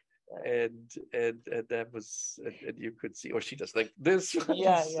 And that was, and you could see, or she does like this.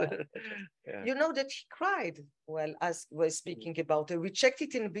 You know that she cried while us were speaking about it. We checked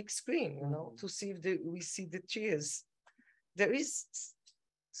it in a big screen, you know, to see if we see the tears. There is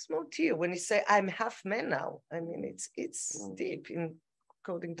small tear when you say, "I'm half man now." I mean, it's deep in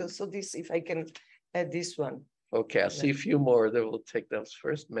according to. So this, if I can add this one. Okay, I'll see a few more. Then we'll take those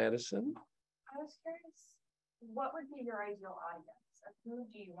first. Madison. I was curious, what would be your ideal audience? Who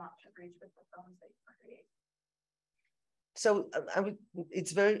do you want to reach with the films that you create? So I will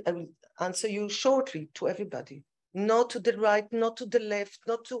answer you shortly to everybody. Not to the right, not to the left,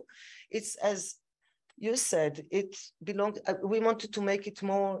 not to. It's as you said. It belongs. We wanted to make it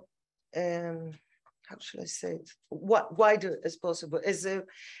more. How should I say it? Wider as possible, as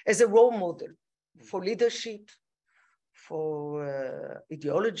a role model for leadership, for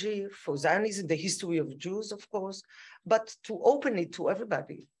ideology, for Zionism, the history of Jews, of course, but to open it to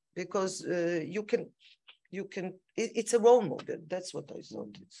everybody, because you can. It's a role model. That's what I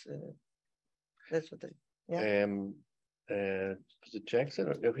thought. That's what I. Was it Jackson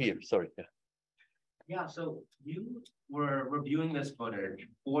or here? Sorry. Yeah, so you were reviewing this footage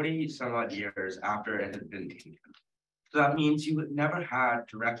 40 some odd years after it had been taken. So that means you had never had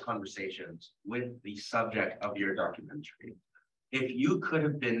direct conversations with the subject of your documentary. If you could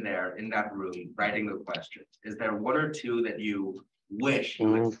have been there in that room writing the questions, is there one or two that you wish you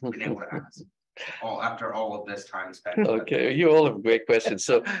would have been able to ask after all of this time spent? Okay, you all have great questions.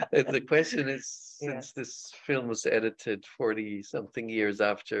 So the question is, since this film was edited 40 something years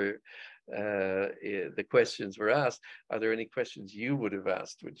after the questions were asked, are there any questions you would have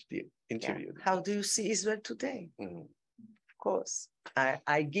asked which the interview? How do you see Israel today? Of course,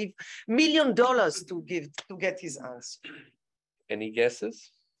 I give $1 million to get his answer. Any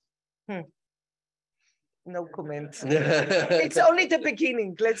guesses? No comment. It's only the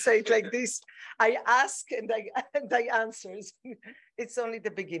beginning. Let's say it like this. I ask and I answer. It's only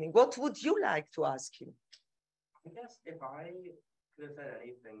the beginning. What would you like to ask him? I guess if I could have said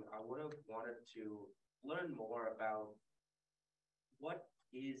anything, I would have wanted to learn more about what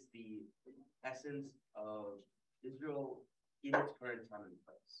is the essence of Israel in its current time and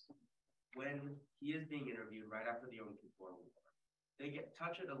place. When he is being interviewed right after the Yom Kippur War, they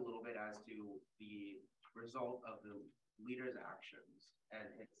touch it a little bit as to the result of the leader's actions and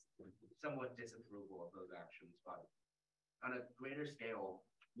his somewhat disapproval of those actions. But on a greater scale,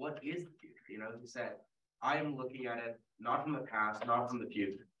 what is the future? You know, he said, I am looking at it not from the past, not from the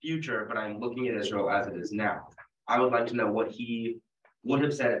future, but I'm looking at Israel as it is now. I would like to know what he would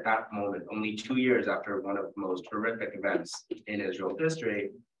have said at that moment, only 2 years after one of the most horrific events in Israel's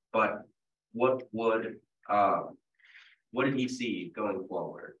history. But what would what did he see going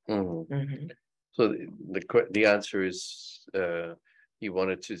forward? So the answer is he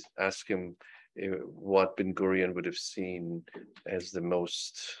wanted to ask him what Ben Gurion would have seen as the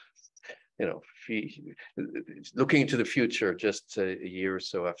most, looking into the future, just a year or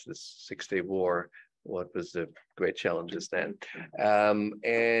so after the Six-Day War, what was the great challenges then?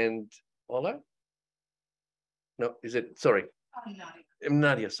 And Ola? No, is it? Sorry.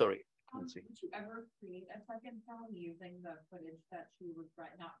 Nadia, sorry. Let's see. Did you ever create a second film using the footage that she was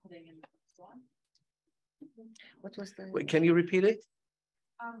not putting in the first one? What was the? Wait, can you repeat it?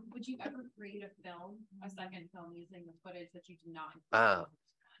 Would you ever create a film, a second film using the footage that you did not?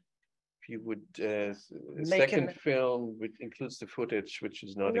 If you would, second film which includes the footage which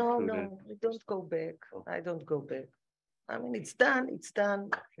is not included. No, I don't go back. I don't go back. I mean, it's done. It's done.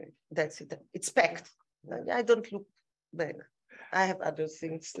 Okay. That's it. It's packed. I don't look back. I have other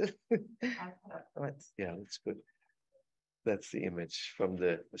things. Yeah, that's good. That's the image from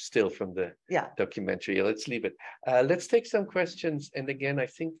the documentary. Yeah, let's leave it. Let's take some questions. And again, I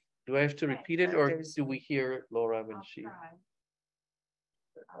think, do I have to repeat it, or do we hear Laura when she?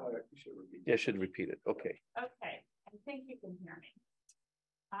 Yeah, I should repeat it. Okay. Okay, I think you can hear me.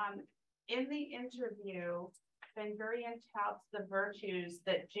 In the interview, Ben Gurion touts the virtues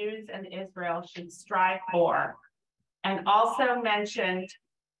that Jews and Israel should strive for, and also mentioned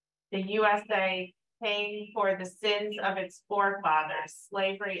the USA paying for the sins of its forefathers,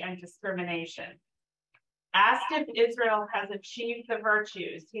 slavery and discrimination. Asked if Israel has achieved the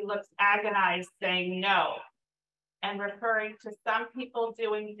virtues, he looks agonized, saying no, and referring to some people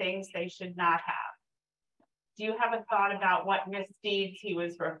doing things they should not have. Do you have a thought about what misdeeds he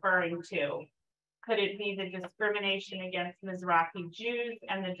was referring to? Could it be the discrimination against Mizrahi Jews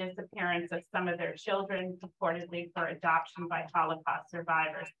and the disappearance of some of their children purportedly for adoption by Holocaust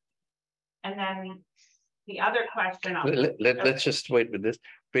survivors? And then the other question. Let's just wait with this.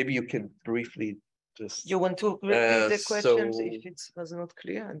 Maybe you can briefly just. You want to repeat the questions if it was not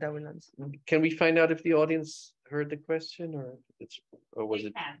clear, and I will answer. Can we find out if the audience heard the question, or was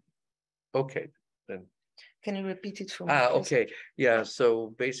it? Okay, then. Can you repeat it for me? Okay. Yeah.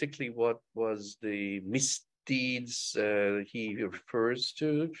 So basically, what was the misdeeds he refers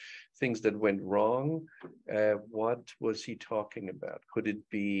to, things that went wrong? What was he talking about? Could it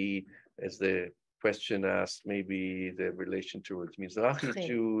be, as the question asked, maybe the relation towards Mizrahi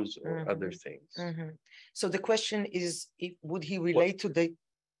Jews or other things? So the question is, would he relate to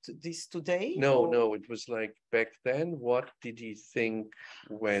this today? No, it was like back then. What did he think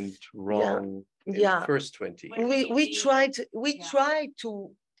went wrong? In the first 20 years? We tried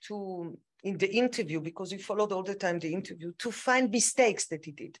to in the interview, because we followed all the time the interview, to find mistakes that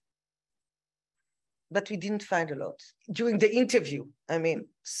he did. But we didn't find a lot during the interview. I mean,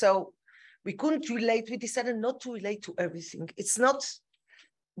 so we couldn't relate. We decided not to relate to everything. It's not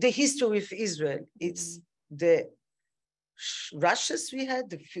the history of Israel. It's the rushes we had,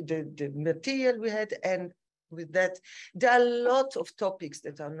 the material we had, and with that, there are a lot of topics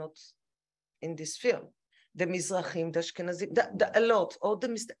that are not in this film. The Mizrahim, the Ashkenazim, a lot,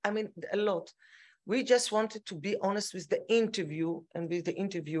 a lot. We just wanted to be honest with the interview and with the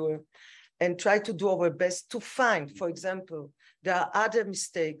interviewer and try to do our best to find, for example, there are other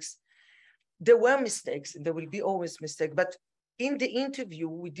mistakes. There were mistakes, and there will be always mistakes, but in the interview,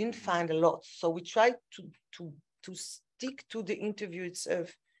 we didn't find a lot. So we tried to stick to the interview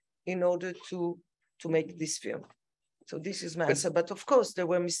itself in order to make this film. So this is my answer. But of course, there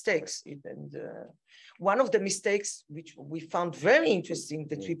were mistakes. And one of the mistakes, which we found very interesting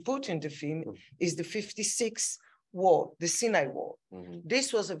that we put in the film, is the 56 war, the Sinai war.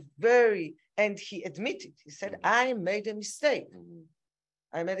 This was and he admitted, he said, I made a mistake.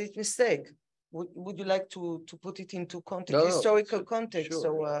 I made a mistake. Would you like to put it into context, historical context, sure.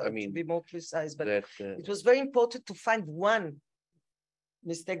 So to be more precise? But it was very important to find one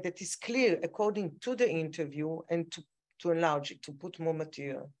mistake that is clear according to the interview and to enlarge it, to put more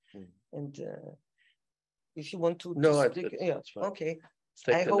material. And if you want to, okay.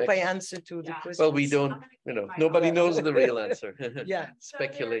 I hope I answered to the question. Well, we don't, nobody knows the real answer.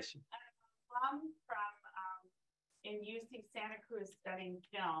 Speculation. So from in UC Santa Cruz studying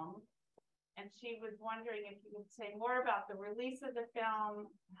film, and she was wondering if you could say more about the release of the film.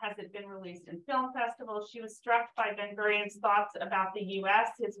 Has it been released in film festivals? She was struck by Ben Gurion's thoughts about the U.S.,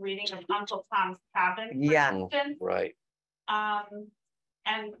 his reading of Uncle Tom's Cabin, for instance. Right.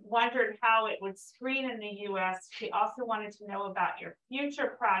 And wondered how it would screen in the U.S. She also wanted to know about your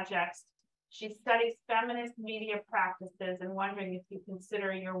future projects. She studies feminist media practices and wondering if you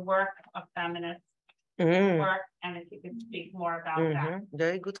consider your work a feminist work, and if you could speak more about that.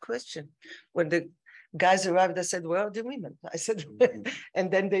 Very good question. Well, guys arrived. I said, where are the women? I said, and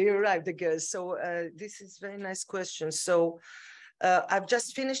then they arrived, the girls. So this is very nice question. So I've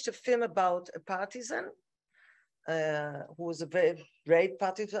just finished a film about a partisan who was a very brave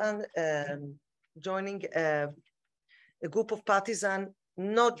partisan joining a group of partisan,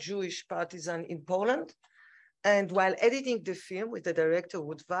 not Jewish partisan in Poland. And while editing the film with the director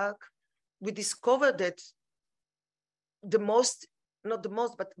Woodvark, we discovered that the most, not the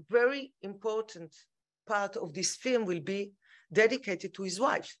most, but very important part of this film will be dedicated to his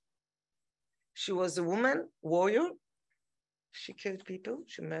wife. She was a woman, warrior. She killed people.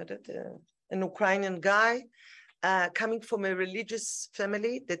 She murdered an Ukrainian guy coming from a religious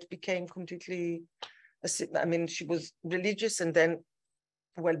family that became completely, I mean, she was religious, and then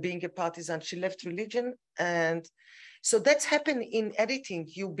while being a partisan, she left religion. And so that's happened in editing.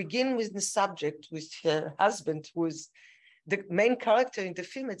 You begin with the subject, with her husband, who is the main character in the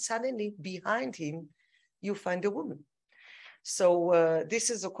film, and suddenly behind him, you find a woman. So this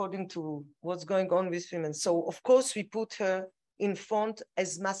is according to what's going on with women. So of course we put her in front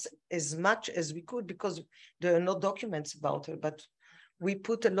as much as we could, because there are no documents about her, but we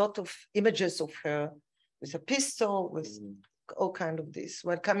put a lot of images of her with a pistol, with all kind of this.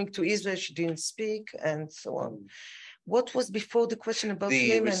 While coming to Israel, she didn't speak, and so on. What was before the question about the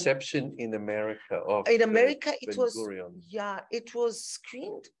women? reception in America of In America, it was Gurion. it was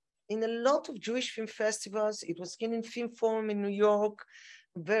screened in a lot of Jewish film festivals. It was screened in Film Forum in New York.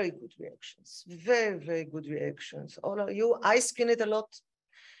 Very good reactions, very, very good reactions. All of you, I screened it a lot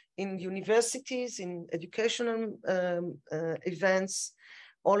in universities, in educational events.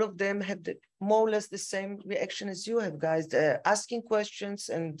 All of them have more or less the same reaction as you have, guys. They're asking questions,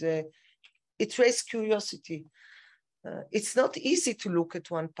 and it raised curiosity. It's not easy to look at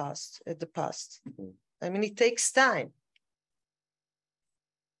the past. I mean, it takes time.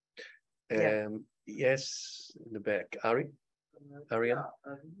 Yes, in the back. Ari? Arian?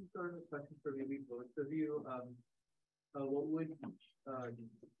 This is sort of a question for maybe both of you. What would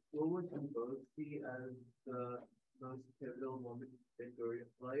you both see as the most pivotal moment in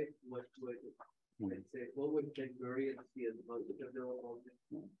Gurion's life? What would Gurion see as the most pivotal moment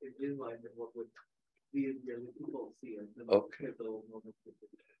in his life, and what would the Israeli people see as the most pivotal moment?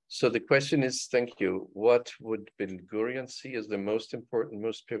 So the question is, thank you, what would Ben Gurion see as the most important,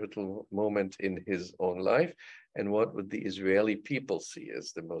 most pivotal moment in his own life? And what would the Israeli people see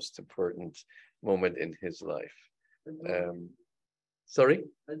as the most important moment in his life? Sorry?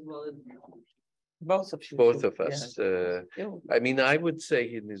 As well as both of you. Both of us. Yeah. I mean, I would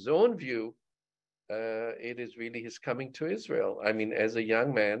say in his own view, it is really his coming to Israel. I mean, as a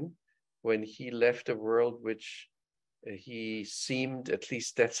young man, when he left a world which he seemed, at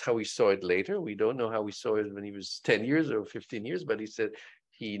least that's how he saw it later. We don't know how he saw it when he was 10 years or 15 years, but he said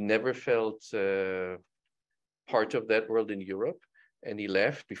he never felt part of that world in Europe. And he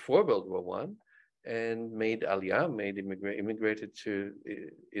left before World War I and made Aliyah, immigrated to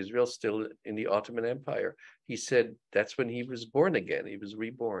Israel, still in the Ottoman Empire. He said that's when he was born again. He was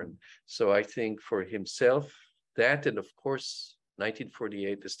reborn. So I think for himself, that, and of course,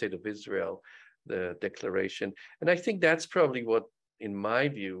 1948, the State of Israel, the declaration. And I think that's probably what, in my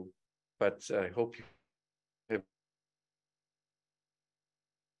view, but I hope you have.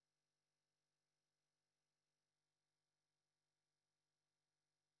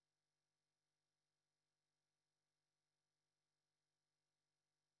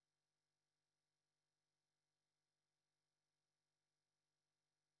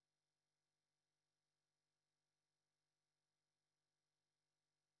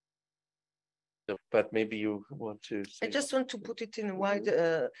 But maybe you want to say. I just want to put it in wide.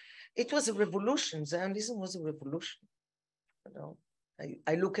 It was a revolution. Zionism was a revolution. You know,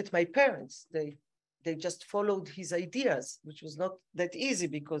 I look at my parents. They just followed his ideas, which was not that easy,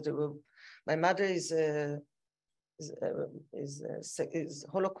 because my mother is a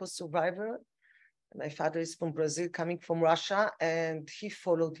Holocaust survivor. My father is from Brazil, coming from Russia, and he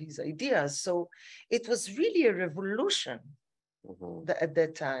followed his ideas. So it was really a revolution at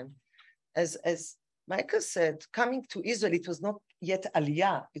that time. As Michael said, coming to Israel, it was not yet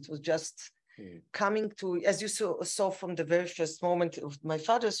Aliyah. It was just coming to, as you saw from the very first moment of my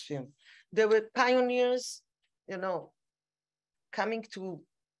father's film, there were pioneers, you know, coming to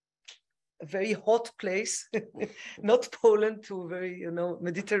a very hot place, not Poland, to a very, you know,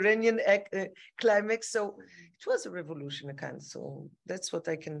 Mediterranean climax. So it was a revolution, kind. So that's what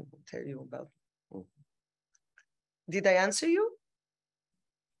I can tell you about. Did I answer you?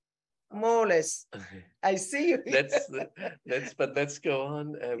 More or less. I see you. But let's go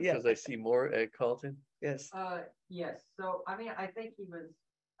on, because I see more, Carlton. Yes. Yes. So I mean, I think he was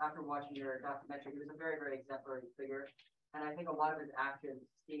after watching your documentary, he was a very, very exemplary figure. And I think a lot of his actions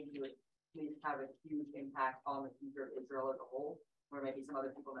seem to at least have a huge impact on the future of Israel as a whole, where maybe some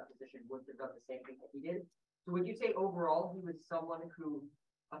other people in that position wouldn't have done the same thing that he did. So would you say overall he was someone who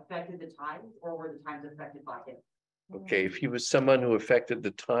affected the times, or were the times affected by him? Okay, if he was someone who affected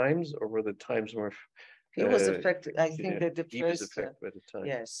the times, or were the times more? He was affected. I think that the he was first, affected by the time.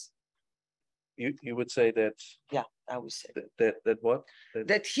 yes, You would say that yeah, I would say that what?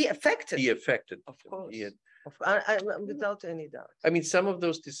 that he affected. He affected. Of course. He had, Without any doubt. I mean, some of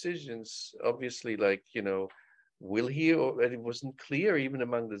those decisions, obviously, like, will he, or and it wasn't clear even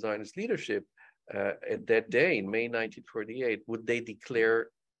among the Zionist leadership at that day in May 1948, would they declare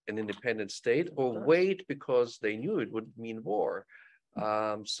an independent state or wait because they knew it would mean war?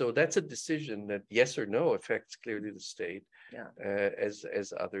 So that's a decision that yes or no affects clearly the state,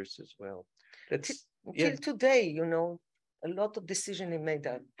 as others as well. That's Till today, a lot of decisions made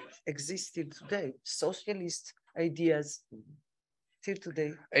that exist till today. Socialist ideas till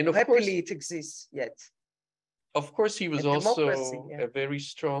today. And of happily course, it exists yet. Of course, he was And also democracy, a very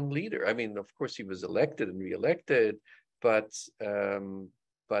strong leader. I mean, of course, he was elected and re-elected, but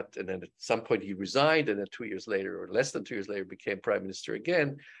and then at some point he resigned, and then 2 years later, or less than 2 years later, became prime minister again.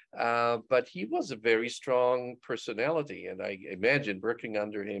 But he was a very strong personality, and I imagine working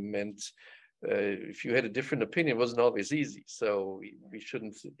under him meant if you had a different opinion, it wasn't always easy. So we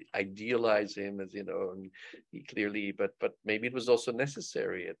shouldn't idealize him as, and he clearly, but maybe it was also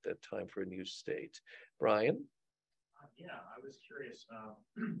necessary at that time for a new state. Brian? Yeah, I was curious.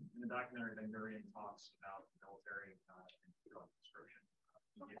 In the documentary, Ben Gurion talks about the military and conscription.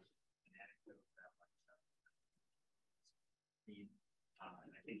 He gives an anecdote about and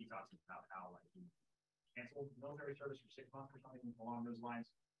I think he talks about how he canceled military service for 6 months or something along those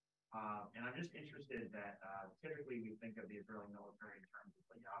lines. And I'm just interested that typically we think of the Israeli military in terms of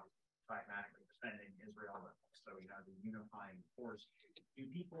obviously pragmatically defending Israel, but also the unifying force. Do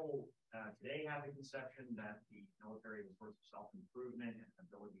people today have a conception that the military is a source of self-improvement and an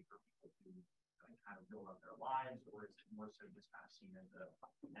ability for people to kind of build up their lives, or is it more so just kind of seen as a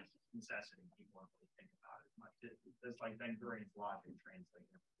necessity? People don't really think about it as much. Does Ben Gurion's logic translate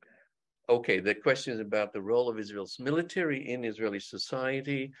there? Okay, the question is about the role of Israel's military in Israeli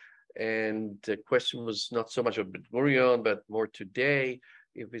society. And the question was not so much about Gurion, but more today,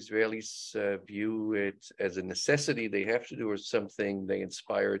 if Israelis view it as a necessity they have to do, or something they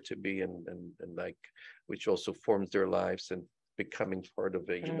inspire to be, and like, which also forms their lives and becoming part of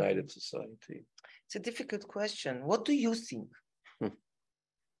a united society. It's a difficult question. What do you think?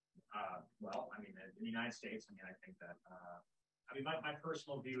 Well, I mean, in the United States, I think that, my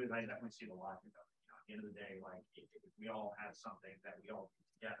personal view is I definitely see the logic of it. At the end of the day, if we all have something that we all do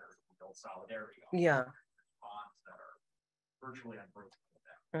together, we build solidarity. Bonds that are virtually unbroken with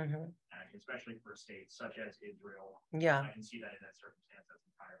them. Especially for states such as Israel. I can see that in that circumstance that's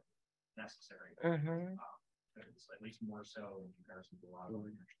entirely necessary. At least more so in comparison to a lot of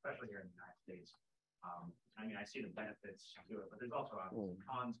other countries, especially here in the United States. I see the benefits to it, but there's also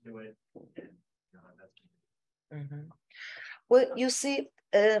cons to it, and that's. Well, you see,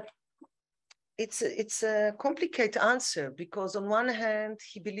 it's a complicated answer, because on one hand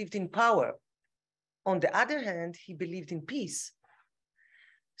he believed in power, on the other hand he believed in peace.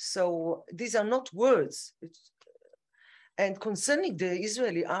 So these are not words. And concerning the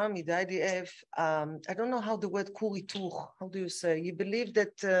Israeli army, the IDF, I don't know how the word kuritur, how do you say? He believed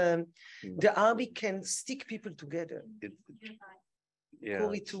that the army can stick people together. It's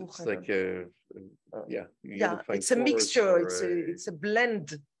like it's a mixture. It's a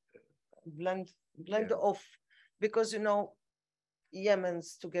blend of, because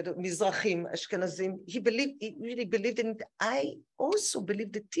Yemen's together, Mizrahim, Ashkenazim. He really believed in it. I also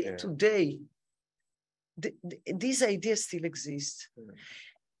believe that till today, these ideas still exist.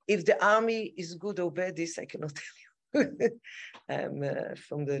 If the army is good or bad, this I cannot tell you. I'm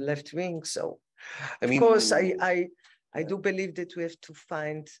from the left wing, so of course I do believe that we have to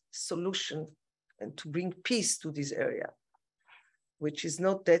find solution and to bring peace to this area, which is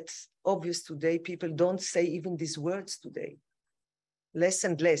not that obvious today. People don't say even these words today. Less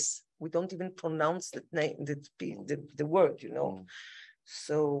and less. We don't even pronounce that name, the word,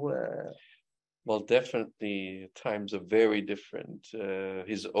 So. Well, definitely times are very different.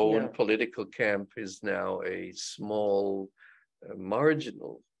 His own political camp is now a small,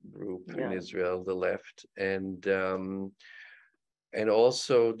 marginal group in Israel, the left, and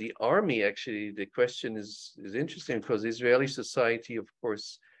also the army. Actually, the question is interesting, because Israeli society, of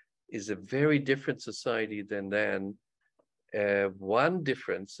course, is a very different society than then. One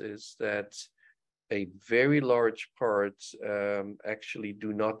difference is that a very large part actually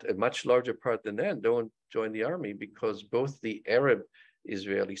do not, a much larger part than that, don't join the army, because both the Arab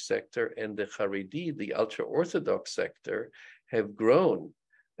Israeli sector and the Haredi, the ultra-Orthodox sector, have grown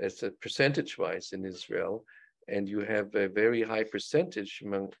as a percentage-wise in Israel. And you have a very high percentage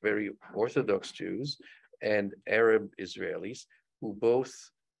among very Orthodox Jews and Arab Israelis who both,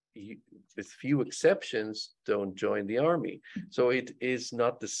 with few exceptions, don't join the army. So it is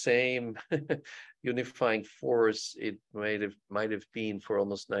not the same unifying force it might have been for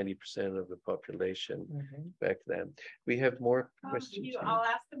almost 90% of the population back then. We have more questions. I'll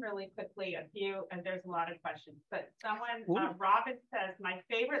ask them really quickly, a few, and there's a lot of questions. But someone, Robin says, my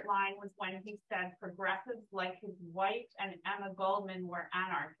favorite line was when he said progressives like his wife and Emma Goldman were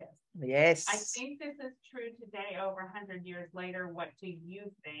anarchists. Yes. I think this is true today, over 100 years later. What do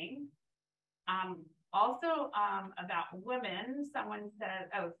you think? Also, about women, someone said,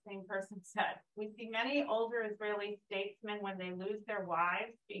 same person said, we see many older Israeli statesmen when they lose their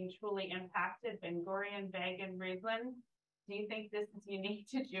wives being truly impacted. Ben Gurion, Begin, Rivlin. Do you think this is unique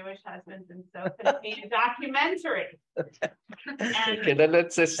to Jewish husbands? And so could it be a documentary? Okay, then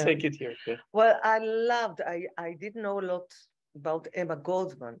let's take it here. Okay. Well, I didn't know a lot about Emma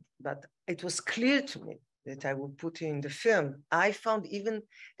Goldman, but it was clear to me that I would put in the film. I found even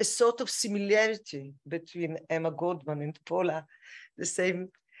a sort of similarity between Emma Goldman and Paula, the same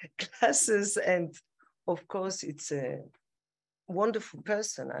classes. And of course, it's a wonderful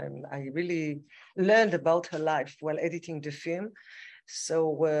person. I really learned about her life while editing the film.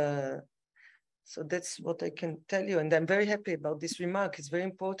 So that's what I can tell you. And I'm very happy about this remark. It's very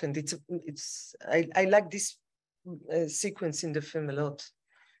important. I like this sequence in the film a lot.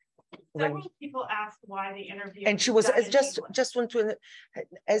 Several people asked why the interview. And she was just want to,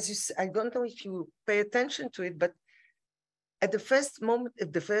 as you, I don't know if you pay attention to it, but at the first moment,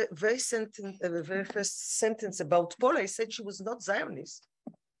 at the very first sentence about Paula, I said she was not Zionist.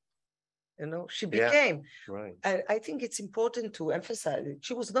 You know, she became. Yeah, right. I think it's important to emphasize it.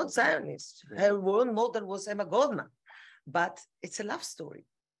 She was not Zionist. Her role model was Emma Goldman, but it's a love story.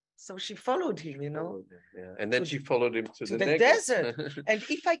 So she followed him, you know. Yeah. And then she followed him to the desert. And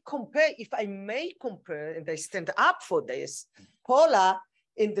if I may compare, and I stand up for this, Paula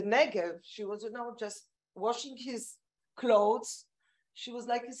in the Negev, she was, you know, just washing his clothes. She was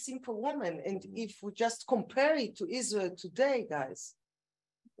like a simple woman. And if we just compare it to Israel today, guys,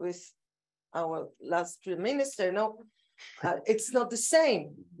 with our last prime minister, no, it's not the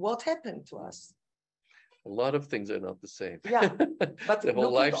same. What happened to us? A lot of things are not the same. Yeah, but the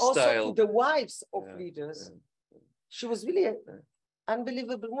whole lifestyle. Also to the wives of leaders. Yeah. She was really an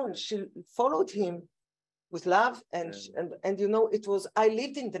unbelievable woman. She followed him with love, and you know, it was. I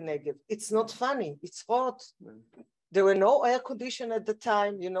lived in the Negev. It's not funny. It's hot. There were no air conditioning at the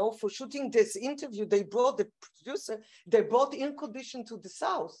time. You know, for shooting this interview, they brought the producer. They brought air conditioning to the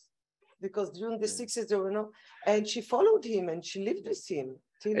south because during the 60s there were no. And she followed him, and she lived with him.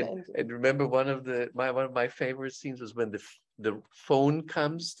 And remember, one of my favorite scenes was when the phone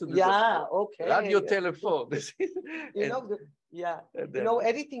comes to the radio telephone. You know, you know,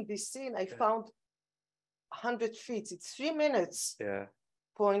 editing this scene, I found 100 feet. It's 3 minutes.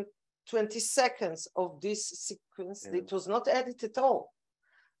 Point 20 seconds of this sequence. It was not edited at all,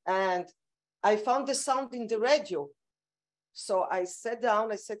 and I found the sound in the radio. So I sat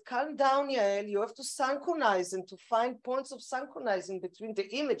down, I said, calm down, Yael, you have to synchronize and to find points of synchronizing between the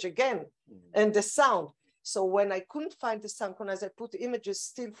image again and the sound. So when I couldn't find the synchronize, I put images,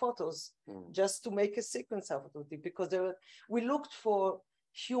 still photos, just to make a sequence out of it, because we looked for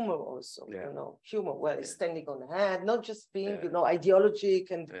humor also, you know, humor, well, standing on the hand, not just being, you know,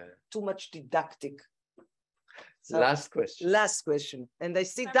 ideologic and too much didactic. So, last question. And I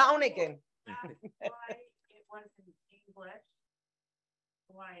sit down again.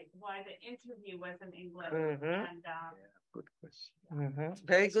 Why the interview was in English? And good question.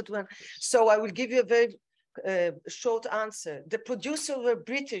 Very good one. So I will give you a very short answer. The producers were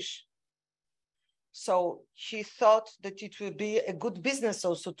British, so he thought that it would be a good business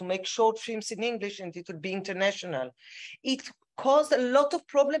also to make short films in English, and it would be international. It caused a lot of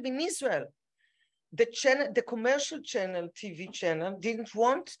problem in Israel. The channel, the commercial channel, TV channel, didn't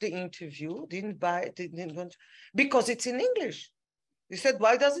want the interview, didn't want, because it's in English. He said,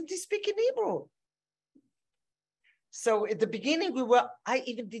 why doesn't he speak in Hebrew? So at the beginning, I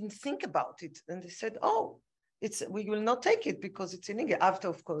even didn't think about it. And they said, oh, we will not take it because it's in English. After,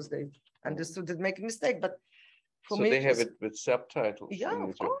 of course, they understood that make a mistake, but for me, they have it with subtitles. Yeah,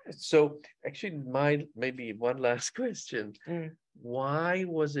 of course. So actually, maybe one last question. Why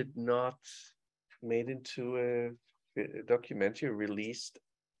was it not made into a documentary released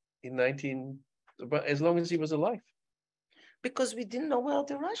in but as long as he was alive. Because we didn't know where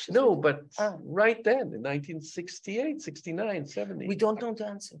the Russians No, were. but right then in 1968, 69, 70. We don't know the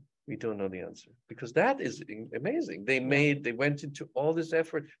answer. We don't know the answer because that is amazing. They went into all this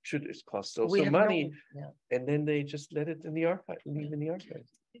effort. Should it cost also money, and then they just let it in the archive, leave in the archive.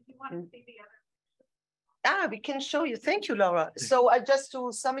 Did you want to see the other? We can show you. Thank you, Laura. So I just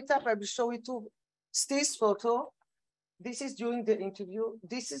to sum it up, I will show you two Steve's photo. This is during the interview.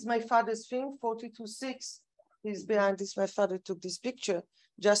 This is my father's film, 42.6. He's behind this. My father took this picture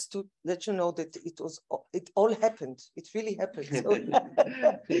just to let you know that it all happened. It really happened. So,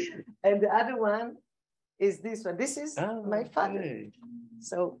 and the other one is this one. This is my father. Okay.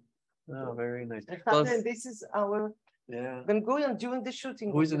 So, very nice. My father, and this is our Gurion during the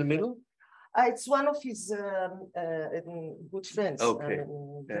shooting. Who's in the middle? It's one of his good friends. Okay.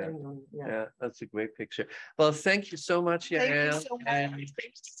 That's a great picture. Well, thank you so much, Yael. Thank you so much. Thank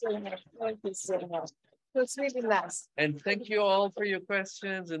you so much. Thank you so much. It was really nice. And thank you all for your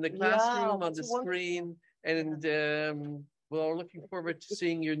questions in the classroom, on the screen. And we're all looking forward to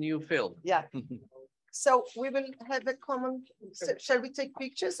seeing your new film. Yeah. So we will have a common, shall we take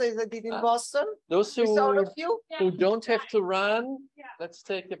pictures as I did in Boston? Those who don't have to run, let's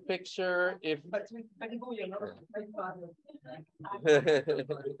take a picture.